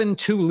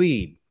 7-2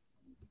 lead.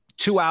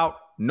 2 out,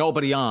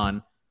 nobody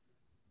on.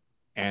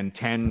 And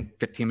 10,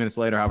 15 minutes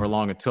later, however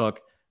long it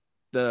took,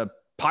 the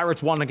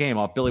Pirates won the game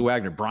off Billy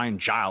Wagner. Brian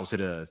Giles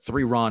hit a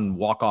 3-run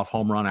walk-off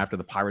home run after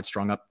the Pirates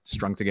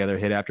strung together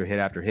hit after hit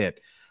after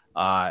hit.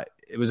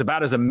 It was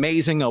about as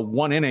amazing a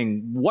one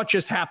inning, what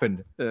just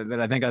happened, that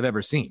I think I've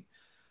ever seen.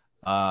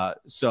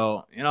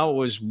 So, it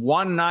was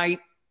one night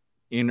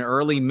in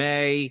early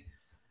May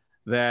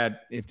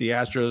that if the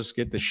Astros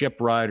get the ship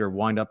right or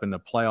wind up in the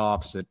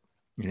playoffs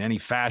in any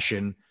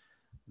fashion,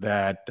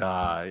 that,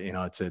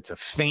 it's a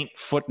faint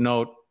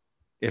footnote,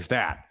 if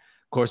that.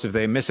 Of course, if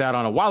they miss out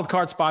on a wild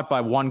card spot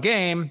by one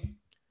game,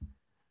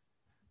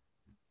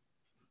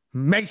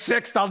 May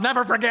 6th, I'll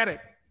never forget it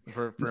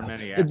for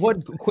many Astros.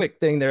 One quick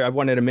thing there I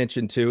wanted to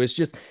mention, too, is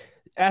just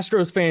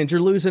Astros fans,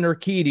 you're losing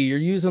Urquidy,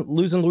 you're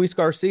losing Luis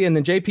Garcia, and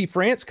then JP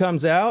France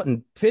comes out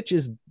and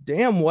pitches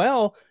damn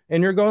well,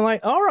 and you're going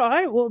like, all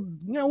right, well,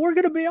 we're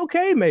going to be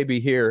okay maybe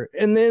here.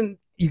 And then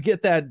you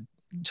get that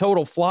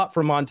total flop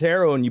from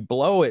Montero and you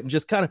blow it, and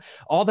just kind of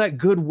all that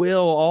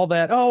goodwill, all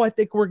that, I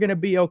think we're going to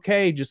be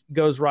okay, just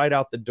goes right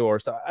out the door.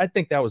 So I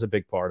think that was a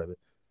big part of it.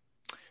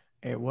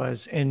 It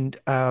was. And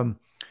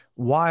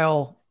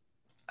while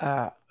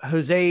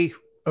Jose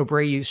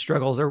Abreu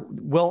struggles are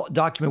well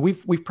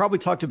documented, we've probably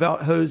talked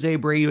about Jose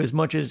Abreu as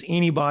much as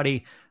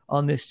anybody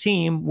on this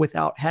team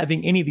without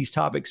having any of these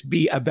topics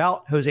be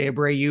about Jose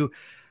Abreu.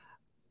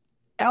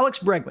 Alex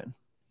Bregman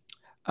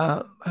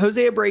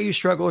Jose Abreu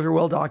struggles are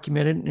well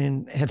documented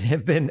and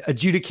have been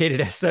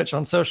adjudicated as such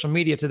on social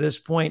media to this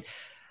point.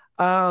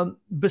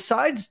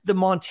 Besides the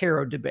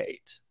Montero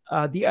debate,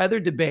 the other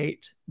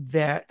debate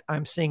that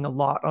I'm seeing a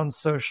lot on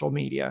social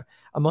media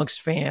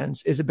amongst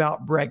fans is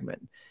about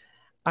Bregman.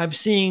 I'm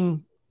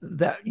seeing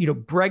that,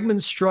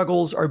 Bregman's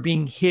struggles are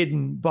being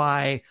hidden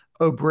by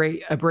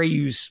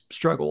Abreu's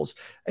struggles.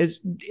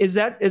 Is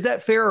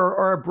that fair,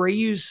 or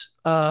Abreu's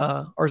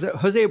or is that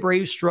Jose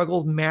Abreu's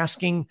struggles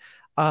masking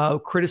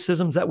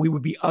criticisms that we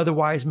would be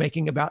otherwise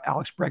making about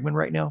Alex Bregman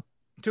right now?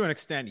 To an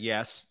extent,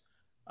 yes.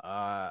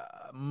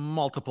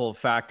 Multiple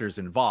factors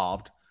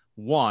involved.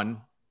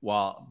 One,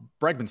 while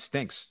Bregman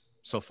stinks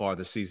so far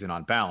this season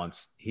on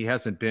balance, he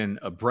hasn't been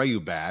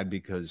Abreu bad,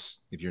 because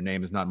if your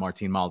name is not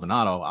Martin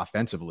Maldonado,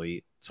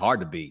 offensively, it's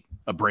hard to be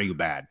Abreu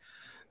bad,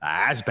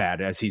 as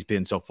bad as he's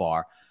been so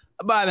far.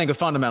 But I think a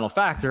fundamental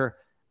factor,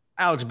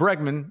 Alex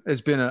Bregman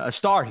has been a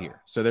star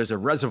here. So there's a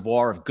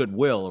reservoir of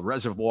goodwill, a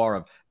reservoir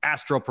of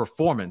Astro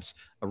performance,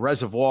 a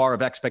reservoir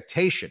of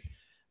expectation,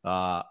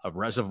 a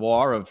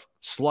reservoir of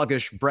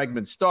sluggish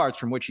Bregman starts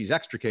from which he's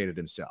extricated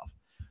himself.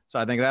 So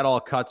I think that all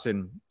cuts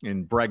in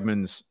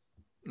Bregman's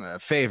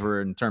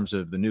favor in terms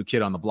of the new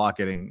kid on the block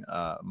getting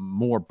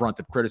more brunt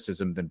of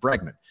criticism than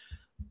Bregman.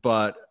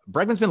 But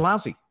Bregman's been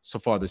lousy so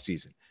far this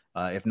season.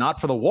 If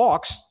not for the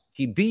walks,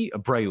 he'd be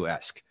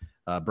Abreu-esque.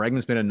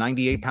 Bregman's been a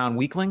 98-pound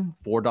weakling,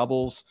 4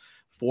 doubles,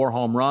 4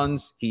 home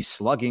runs. He's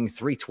slugging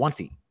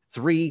 320.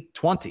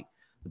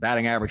 The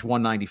batting average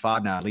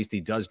 195 now. At least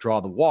he does draw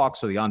the walk,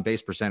 so the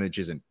on-base percentage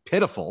isn't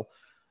pitiful.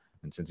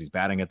 And since he's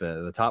batting at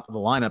the top of the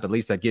lineup, at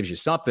least that gives you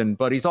something.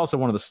 But he's also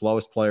one of the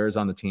slowest players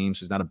on the team,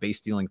 so he's not a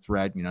base-stealing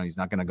threat. He's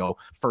not going to go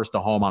first to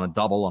home on a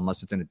double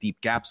unless it's in a deep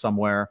gap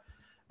somewhere.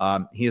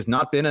 He has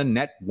not been a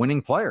net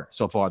winning player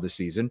so far this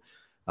season.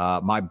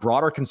 My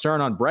broader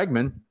concern on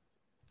Bregman,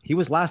 he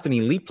was last an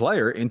elite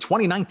player in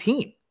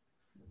 2019.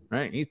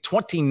 Right? He's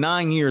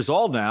 29 years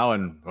old now,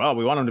 and,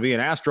 we want him to be an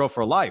Astro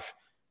for life.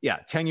 Yeah,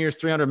 10 years,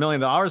 $300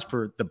 million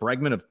for the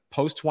Bregman of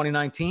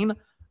post-2019?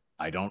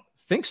 I don't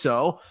think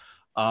so.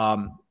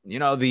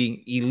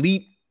 The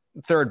elite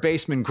third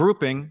baseman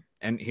grouping,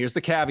 and here's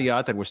the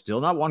caveat that we're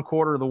still not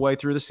 1/4 of the way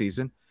through the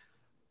season.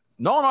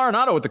 Nolan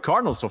Arenado with the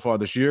Cardinals so far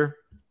this year.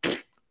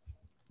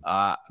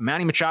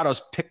 Manny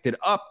Machado's picked it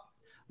up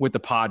with the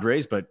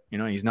Padres, but,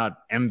 he's not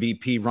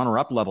MVP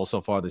runner-up level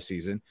so far this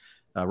season.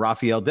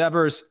 Rafael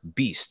Devers,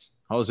 beast.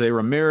 Jose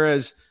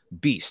Ramirez,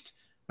 beast.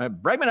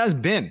 Bregman has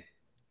been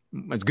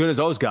as good as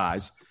those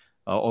guys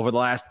over the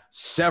last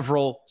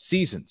several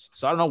seasons.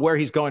 So I don't know where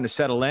he's going to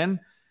settle in.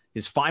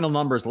 His final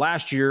numbers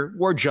last year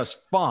were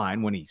just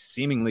fine when he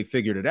seemingly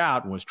figured it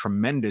out and was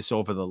tremendous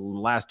over the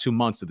last 2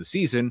 months of the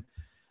season.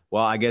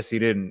 Well, I guess he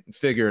didn't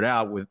figure it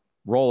out with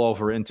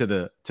rollover into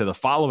the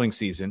following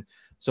season.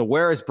 So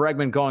where is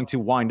Bregman going to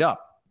wind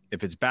up?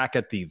 If it's back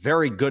at the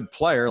very good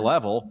player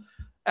level,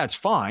 that's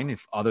fine.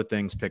 If other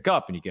things pick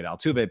up and you get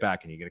Altuve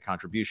back and you get a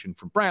contribution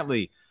from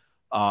Brantley.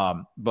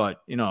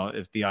 But,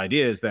 if the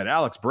idea is that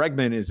Alex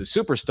Bregman is a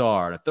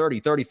superstar, a $30,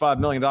 $35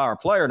 million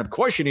player, and of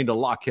course you need to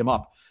lock him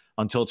up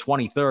until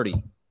 2030.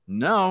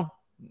 No,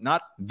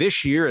 not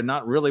this year, and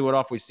not really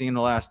what we've seen in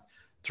the last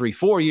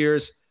 3-4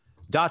 years. ...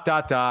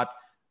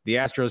 The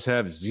Astros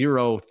have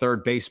 0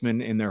 third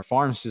baseman in their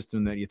farm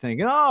system that you think,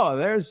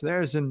 there's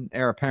an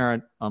heir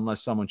apparent,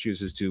 unless someone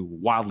chooses to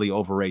wildly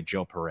overrate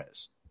Joe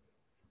Perez.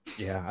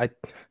 Yeah,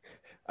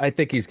 I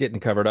think he's getting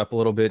covered up a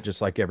little bit,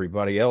 just like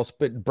everybody else.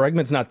 But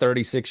Bregman's not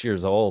 36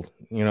 years old.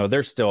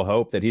 There's still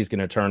hope that he's going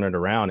to turn it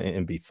around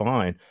and be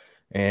fine.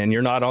 And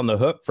you're not on the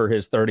hook for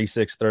his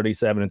 36,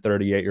 37, and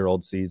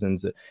 38-year-old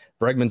seasons.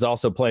 Bregman's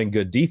also playing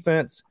good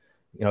defense.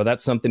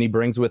 That's something he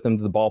brings with him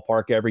to the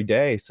ballpark every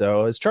day.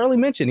 So as Charlie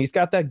mentioned, he's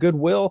got that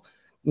goodwill.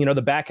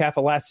 The back half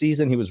of last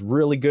season, he was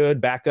really good,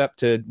 back up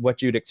to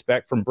what you'd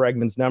expect from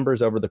Bregman's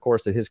numbers over the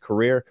course of his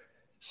career.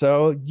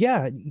 So,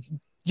 yeah,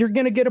 you're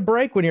going to get a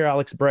break when you're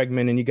Alex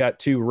Bregman and you got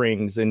 2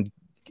 rings. And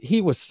he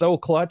was so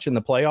clutch in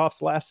the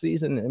playoffs last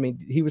season. I mean,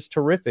 he was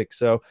terrific.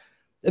 So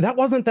that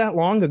wasn't that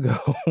long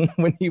ago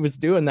when he was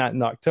doing that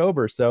in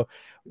October. So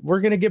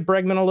we're going to give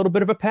Bregman a little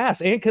bit of a pass,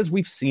 and because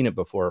we've seen it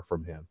before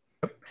from him.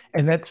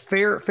 And that's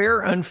fair,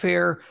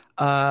 unfair.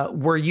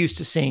 We're used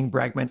to seeing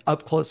Bregman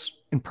up close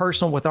and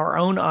personal with our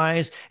own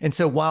eyes. And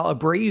so while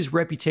Abreu's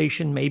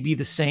reputation may be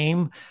the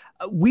same,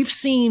 we've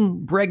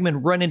seen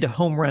Bregman run into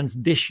home runs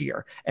this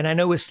year. And I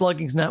know his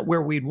slugging's not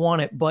where we'd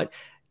want it, but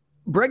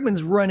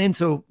Bregman's run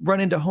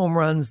into home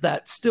runs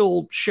that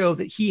still show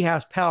that he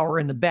has power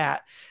in the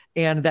bat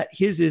and that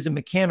his is a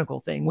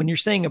mechanical thing. When you're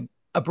saying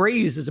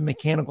Abreu's is a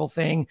mechanical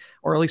thing,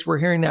 or at least we're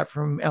hearing that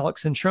from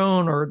Alex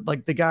Centron or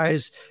like the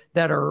guys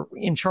that are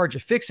in charge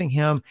of fixing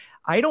him,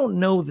 I don't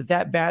know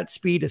that bat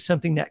speed is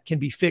something that can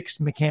be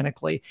fixed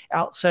mechanically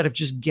outside of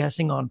just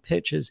guessing on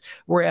pitches.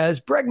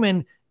 Whereas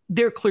Bregman,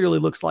 there clearly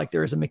looks like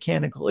there is a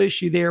mechanical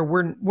issue there.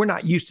 We're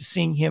not used to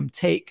seeing him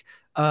take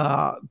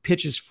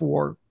pitches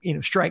for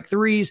strike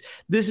threes.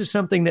 This is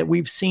something that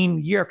we've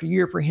seen year after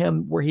year for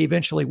him, where he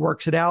eventually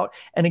works it out.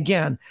 And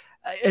again,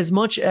 as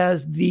much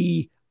as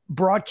the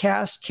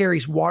broadcast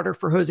carries water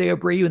for Jose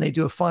Abreu, and they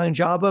do a fine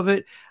job of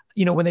it.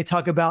 When they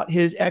talk about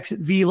his exit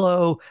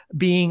velo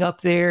being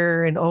up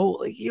there and,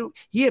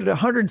 he had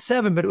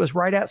 107, but it was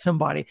right at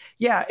somebody.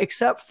 Yeah,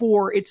 except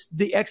for it's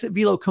the exit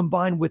velo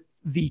combined with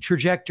the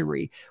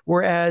trajectory.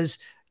 Whereas,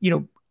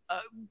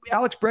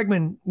 Alex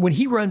Bregman, when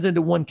he runs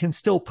into one, can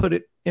still put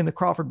it in the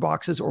Crawford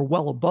boxes or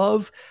well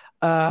above.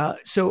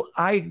 So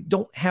I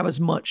don't have as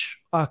much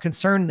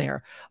concern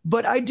there.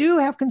 But I do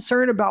have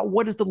concern about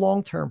what is the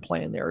long-term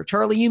plan there.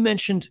 Charlie, you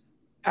mentioned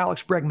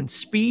Alex Bregman's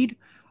speed.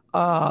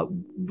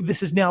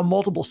 This is now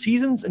multiple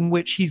seasons in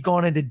which he's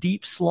gone into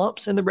deep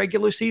slumps in the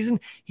regular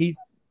season. He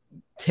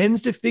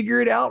tends to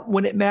figure it out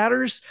when it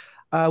matters,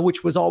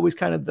 which was always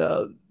kind of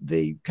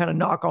the kind of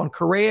knock on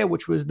Correa,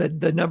 which was that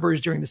the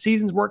numbers during the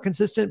seasons weren't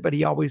consistent, but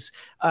he always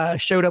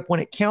showed up when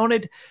it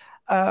counted.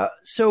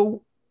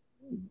 So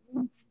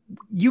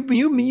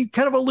you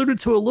kind of alluded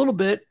to a little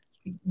bit.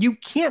 You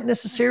can't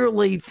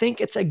necessarily think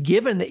it's a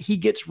given that he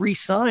gets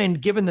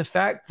re-signed, given the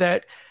fact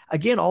that,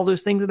 again, all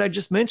those things that I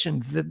just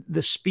mentioned,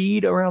 the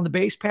speed around the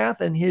base path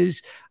and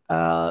his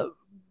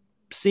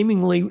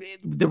seemingly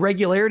the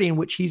regularity in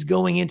which he's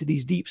going into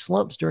these deep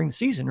slumps during the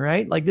season,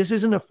 right? Like, this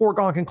isn't a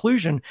foregone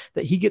conclusion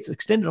that he gets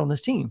extended on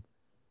this team.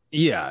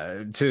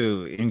 Yeah,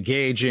 to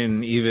engage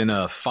in even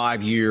a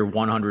 5-year,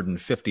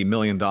 $150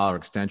 million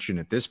extension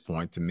at this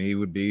point, to me,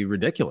 would be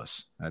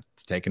ridiculous.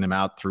 That's taking him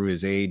out through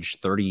his age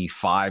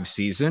 35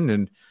 season,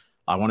 and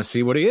I want to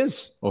see what he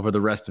is over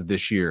the rest of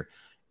this year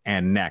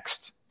and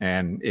next.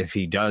 And if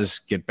he does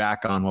get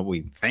back on what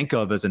we think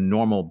of as a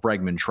normal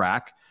Bregman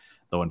track,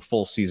 though in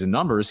full season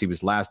numbers, he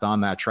was last on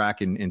that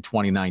track in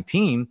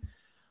 2019.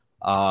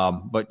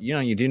 But,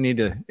 you do need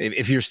to,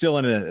 if you're still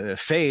in a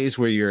phase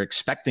where you're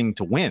expecting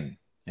to win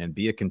and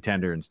be a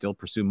contender and still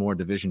pursue more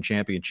division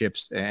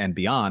championships and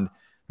beyond,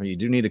 you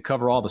do need to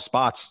cover all the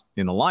spots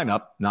in the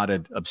lineup, not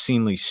at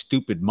obscenely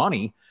stupid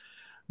money.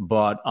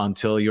 But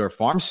until your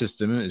farm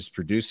system is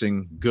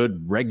producing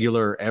good,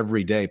 regular,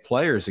 everyday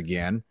players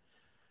again,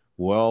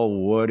 well,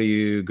 what are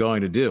you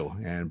going to do?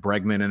 And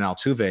Bregman and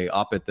Altuve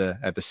up at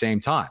the same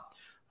time.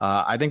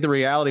 I think the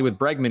reality with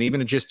Bregman,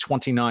 even at just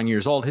 29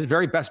 years old, his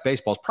very best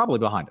baseball is probably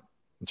behind him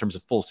in terms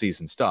of full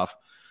season stuff.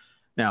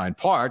 Now, in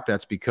part,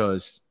 that's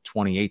because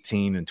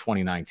 2018 and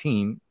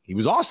 2019, he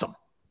was awesome.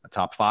 A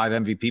top 5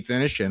 MVP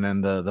finish, and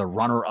then the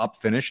runner-up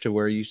finish to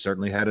where you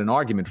certainly had an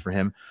argument for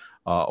him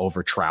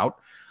over Trout.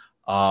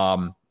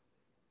 But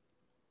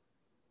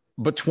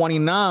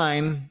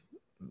 29,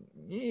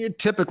 you're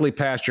typically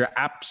past your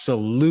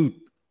absolute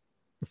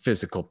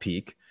physical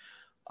peak.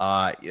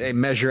 They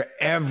measure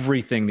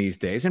everything these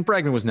days. And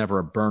Bregman was never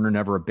a burner,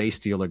 never a base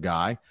stealer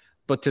guy.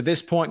 But to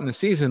this point in the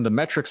season, the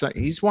metrics,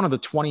 he's one of the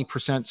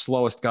 20%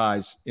 slowest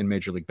guys in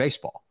Major League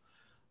Baseball.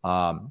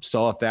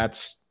 So if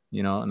that's,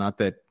 not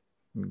that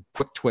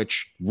quick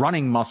twitch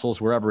running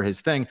muscles were ever his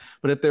thing,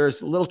 but if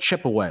there's a little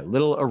chip away,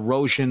 little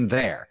erosion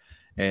there,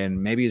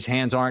 and maybe his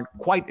hands aren't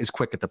quite as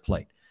quick at the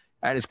plate.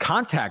 At his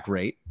contact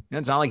rate,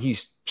 it's not like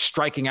he's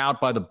striking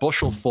out by the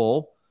bushel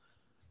full,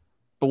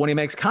 but when he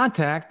makes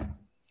contact,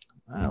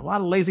 a lot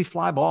of lazy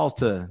fly balls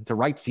to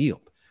right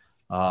field.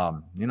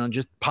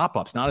 Just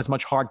pop-ups, not as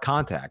much hard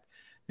contact.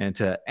 And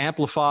to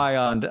amplify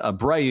on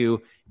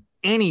Abreu,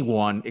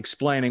 anyone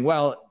explaining,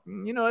 well,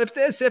 if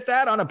this, if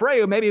that on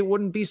Abreu, maybe it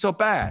wouldn't be so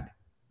bad.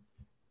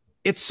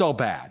 It's so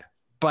bad.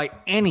 By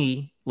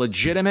any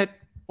legitimate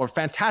or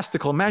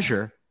fantastical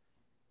measure,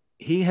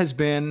 he has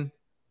been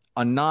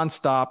a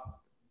nonstop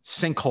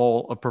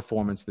sinkhole of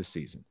performance this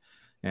season.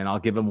 And I'll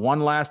give him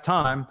one last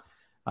time.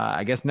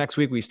 I guess next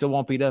week we still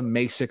won't be to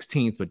May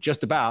 16th, but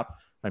just about.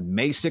 On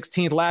May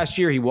 16th last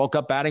year, he woke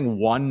up batting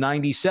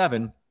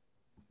 197.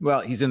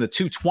 Well, he's in the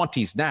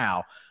 220s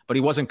now, but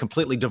he wasn't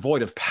completely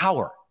devoid of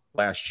power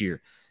last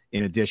year,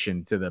 in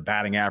addition to the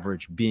batting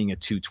average being a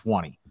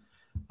 220.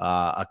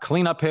 A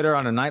cleanup hitter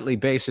on a nightly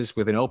basis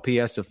with an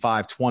OPS of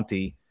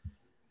 520.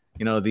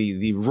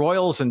 The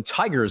Royals and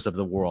Tigers of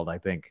the world, I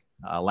think,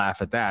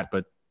 laugh at that,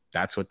 but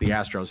that's what the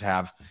Astros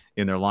have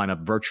in their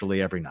lineup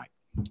virtually every night.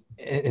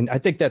 And I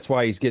think that's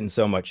why he's getting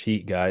so much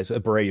heat, guys,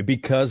 Abreu,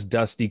 because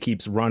Dusty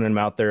keeps running him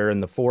out there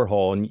in the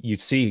 4-hole, and you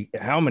see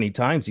how many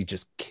times he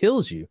just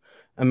kills you.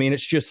 I mean,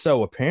 it's just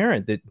so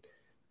apparent that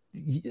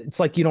it's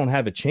like you don't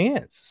have a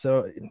chance.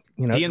 So,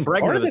 he and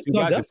Bregman are the two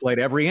guys who played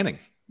every inning.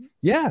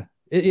 Yeah.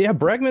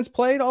 Bregman's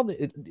played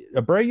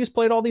Abreu's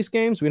played all these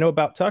games. We know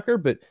about Tucker,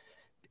 but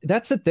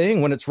that's the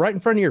thing. When it's right in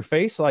front of your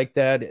face like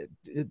that,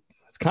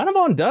 it's kind of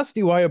on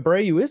Dusty why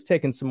Abreu is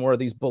taking some more of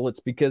these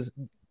bullets, because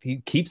he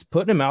keeps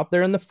putting him out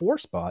there in the 4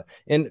 spot.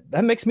 And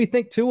that makes me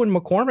think, too, when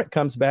McCormick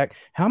comes back,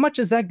 how much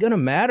is that going to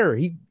matter?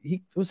 He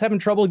was having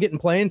trouble getting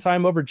playing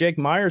time over Jake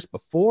Myers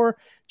before.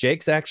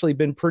 Jake's actually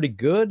been pretty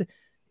good.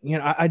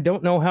 I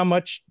don't know how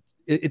much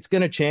it's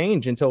going to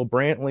change until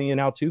Brantley and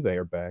Altuve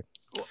are back.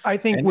 I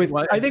think with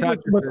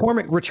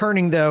McCormick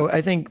returning, though,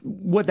 I think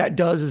what that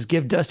does is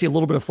give Dusty a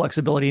little bit of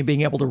flexibility in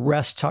being able to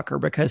rest Tucker,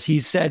 because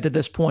he's said to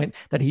this point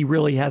that he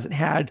really hasn't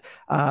had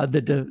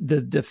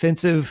the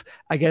defensive,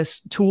 I guess,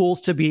 tools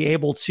to be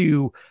able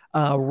to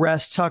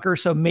rest Tucker.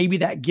 So maybe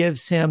that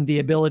gives him the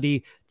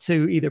ability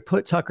to either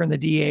put Tucker in the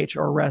DH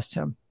or rest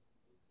him.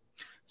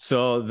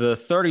 So the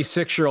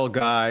 36-year-old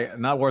guy,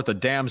 not worth a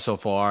damn so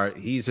far,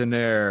 he's in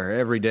there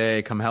every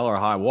day, come hell or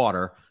high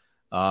water.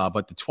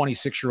 But the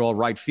 26-year-old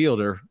right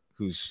fielder,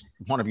 who's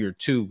one of your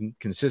two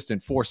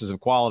consistent forces of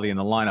quality in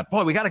the lineup,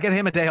 boy, we got to get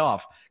him a day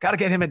off. Got to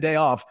get him a day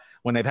off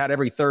when they've had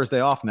every Thursday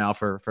off now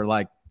for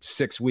like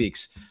 6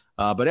 weeks.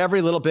 But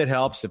every little bit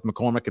helps if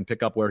McCormick can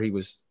pick up where he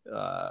was,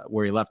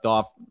 where he left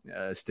off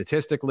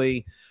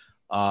statistically.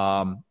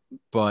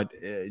 But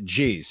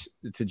geez,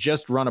 to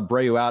just run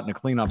Abreu out in a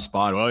cleanup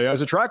spot. Well, he has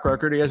a track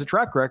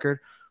record.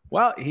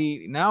 Well,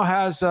 he now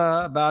has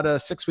about a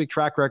 6-week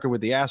track record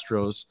with the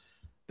Astros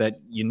that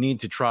you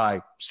need to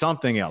try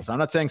something else. I'm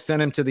not saying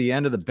send him to the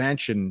end of the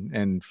bench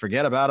and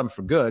forget about him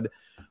for good.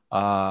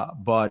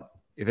 But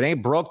if it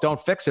ain't broke, don't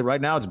fix it.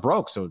 Right now it's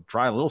broke. So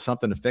try a little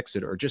something to fix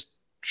it, or just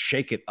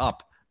shake it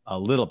up a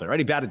little bit. Right?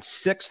 He batted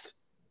 6th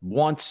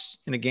once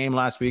in a game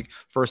last week,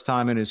 first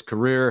time in his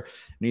career.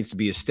 Needs to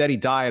be a steady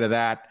diet of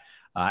that.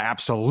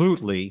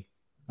 Absolutely.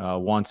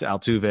 Once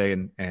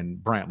Altuve and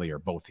Brantley are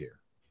both here.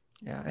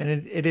 Yeah. And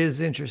it is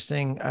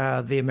interesting.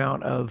 The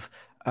amount of,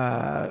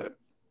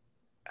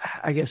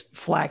 I guess,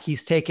 flack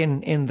he's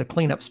taken in the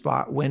cleanup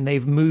spot when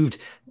they've moved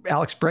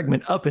Alex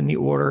Bregman up in the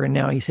order, and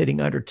now he's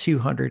hitting under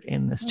 200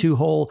 in this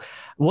 2-hole.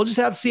 We'll just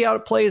have to see how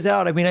it plays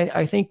out. I mean,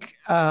 I think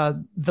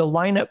the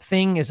lineup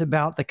thing is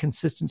about the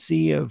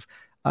consistency of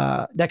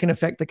that can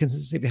affect the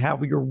consistency of how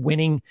you're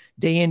winning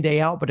day in, day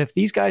out. But if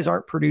these guys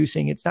aren't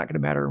producing, it's not going to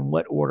matter in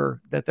what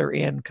order that they're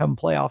in come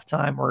playoff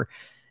time, or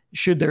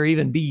should there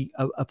even be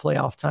a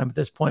playoff time at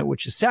this point,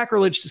 which is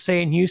sacrilege to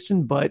say in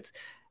Houston, but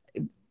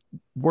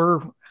we're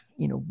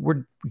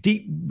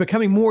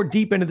becoming more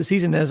deep into the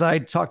season. As I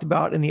talked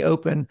about in the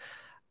open,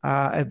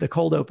 at the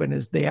cold open,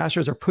 is the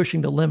Astros are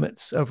pushing the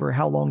limits over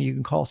how long you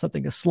can call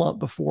something a slump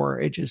before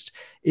it just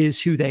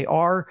is who they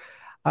are.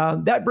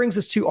 That brings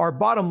us to our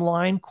bottom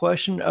line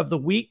question of the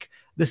week.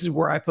 This is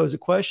where I pose a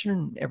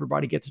question.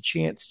 Everybody gets a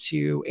chance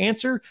to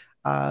answer.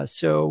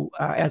 So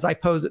as I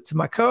pose it to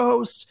my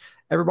co-hosts,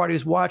 everybody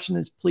who's watching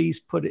this, please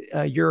put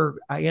your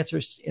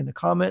answers in the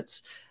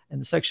comments in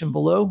the section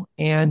below.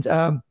 And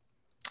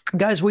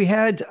guys, we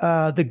had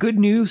the good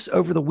news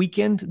over the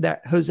weekend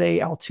that Jose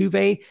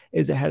Altuve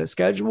is ahead of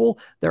schedule.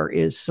 There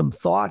is some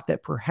thought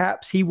that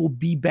perhaps he will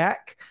be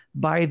back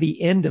by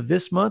the end of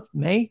this month,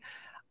 May.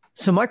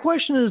 So my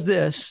question is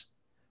this: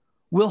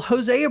 will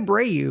Jose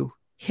Abreu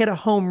hit a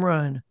home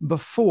run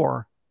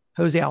before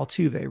Jose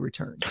Altuve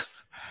returns?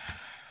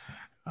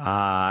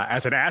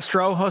 As an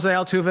Astro, Jose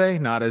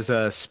Altuve, not as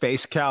a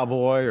space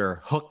cowboy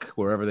or Hook,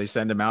 wherever they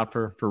send him out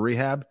for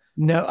rehab.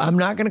 No, I'm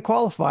not going to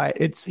qualify it.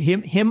 It's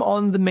him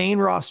on the main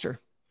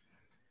roster.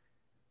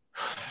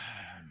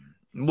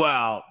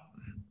 Well,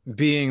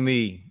 being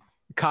the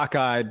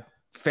cockeyed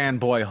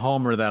fanboy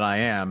homer that I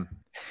am,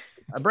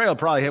 Abreu will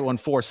probably hit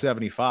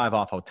 475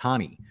 off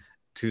Ohtani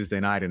Tuesday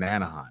night in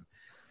Anaheim.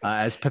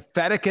 As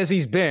pathetic as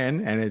he's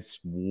been, and it's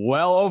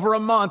well over a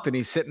month, and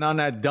he's sitting on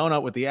that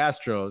donut with the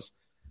Astros.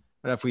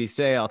 But if we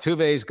say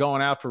Altuve's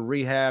going out for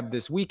rehab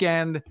this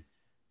weekend,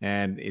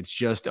 and it's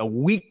just a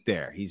week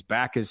there, he's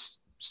back as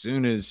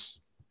soon as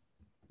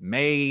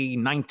May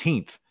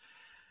 19th.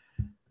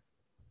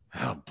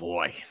 Oh,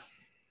 boy.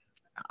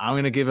 I'm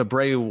going to give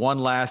Abreu one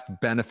last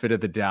benefit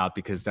of the doubt,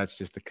 because that's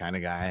just the kind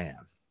of guy I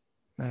am.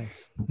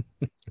 Nice.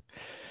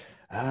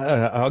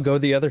 I'll go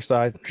the other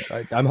side.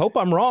 I hope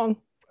I'm wrong.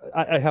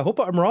 I hope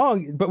I'm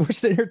wrong, but we're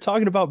sitting here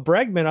talking about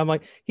Bregman. I'm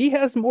like, he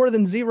has more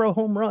than 0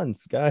 home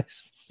runs,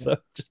 guys. So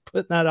just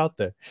putting that out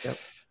there. Yep.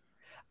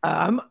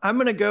 I'm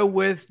going to go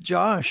with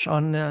Josh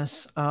on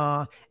this.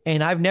 And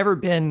I've never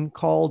been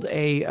called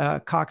a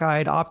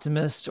cockeyed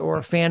optimist or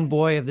a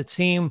fanboy of the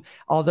team,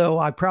 although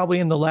I probably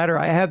am the latter.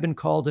 I have been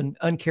called an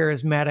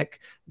uncharismatic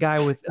guy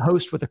with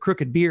host with a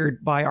crooked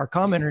beard by our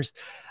commenters.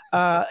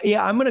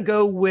 I'm going to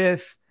go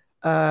with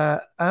I'm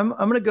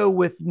going to go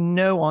with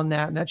no on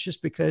that. And that's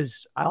just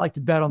because I like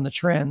to bet on the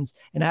trends,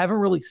 and I haven't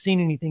really seen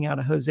anything out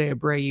of Jose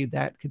Abreu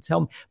that could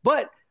tell me.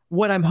 But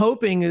what I'm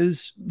hoping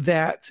is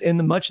that,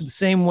 in much of the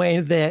same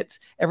way that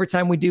every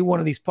time we do one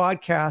of these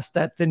podcasts,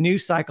 that the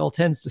news cycle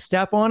tends to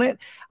step on it,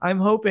 I'm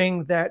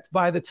hoping that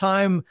by the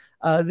time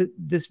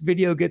this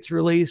video gets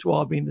released,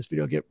 this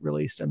video get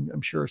released,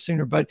 I'm sure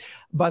sooner, but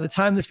by the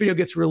time this video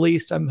gets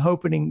released, I'm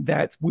hoping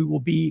that we will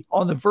be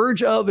on the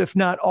verge of, if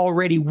not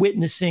already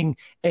witnessing,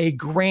 a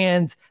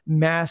grand,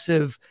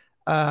 massive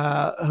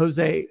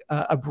Jose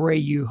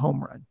Abreu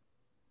home run.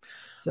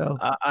 So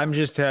I'm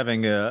just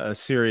having a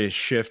serious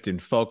shift in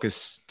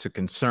focus to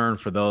concern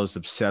for those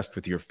obsessed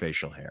with your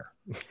facial hair.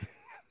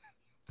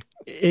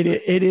 It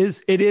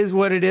is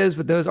what it is,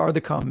 but those are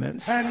the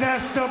comments. And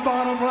that's the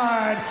bottom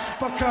line,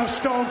 because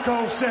Stone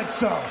Cold said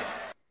so.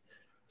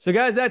 So,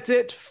 guys, that's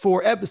it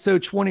for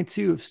episode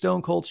 22 of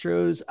Stone Cold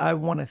Stros. I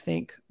want to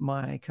thank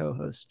my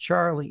co-hosts,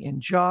 Charlie and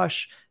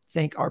Josh.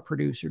 Thank our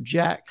producer,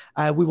 Jack.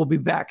 We will be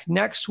back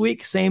next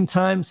week, same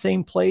time,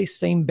 same place,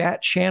 same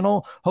bat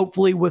channel,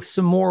 hopefully with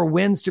some more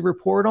wins to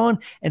report on,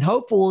 and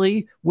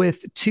hopefully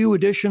with 2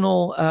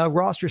 additional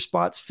roster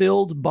spots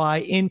filled by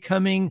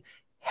incoming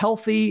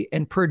healthy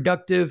and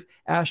productive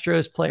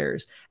Astros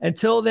players.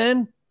 Until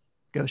then,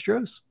 go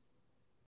Stros.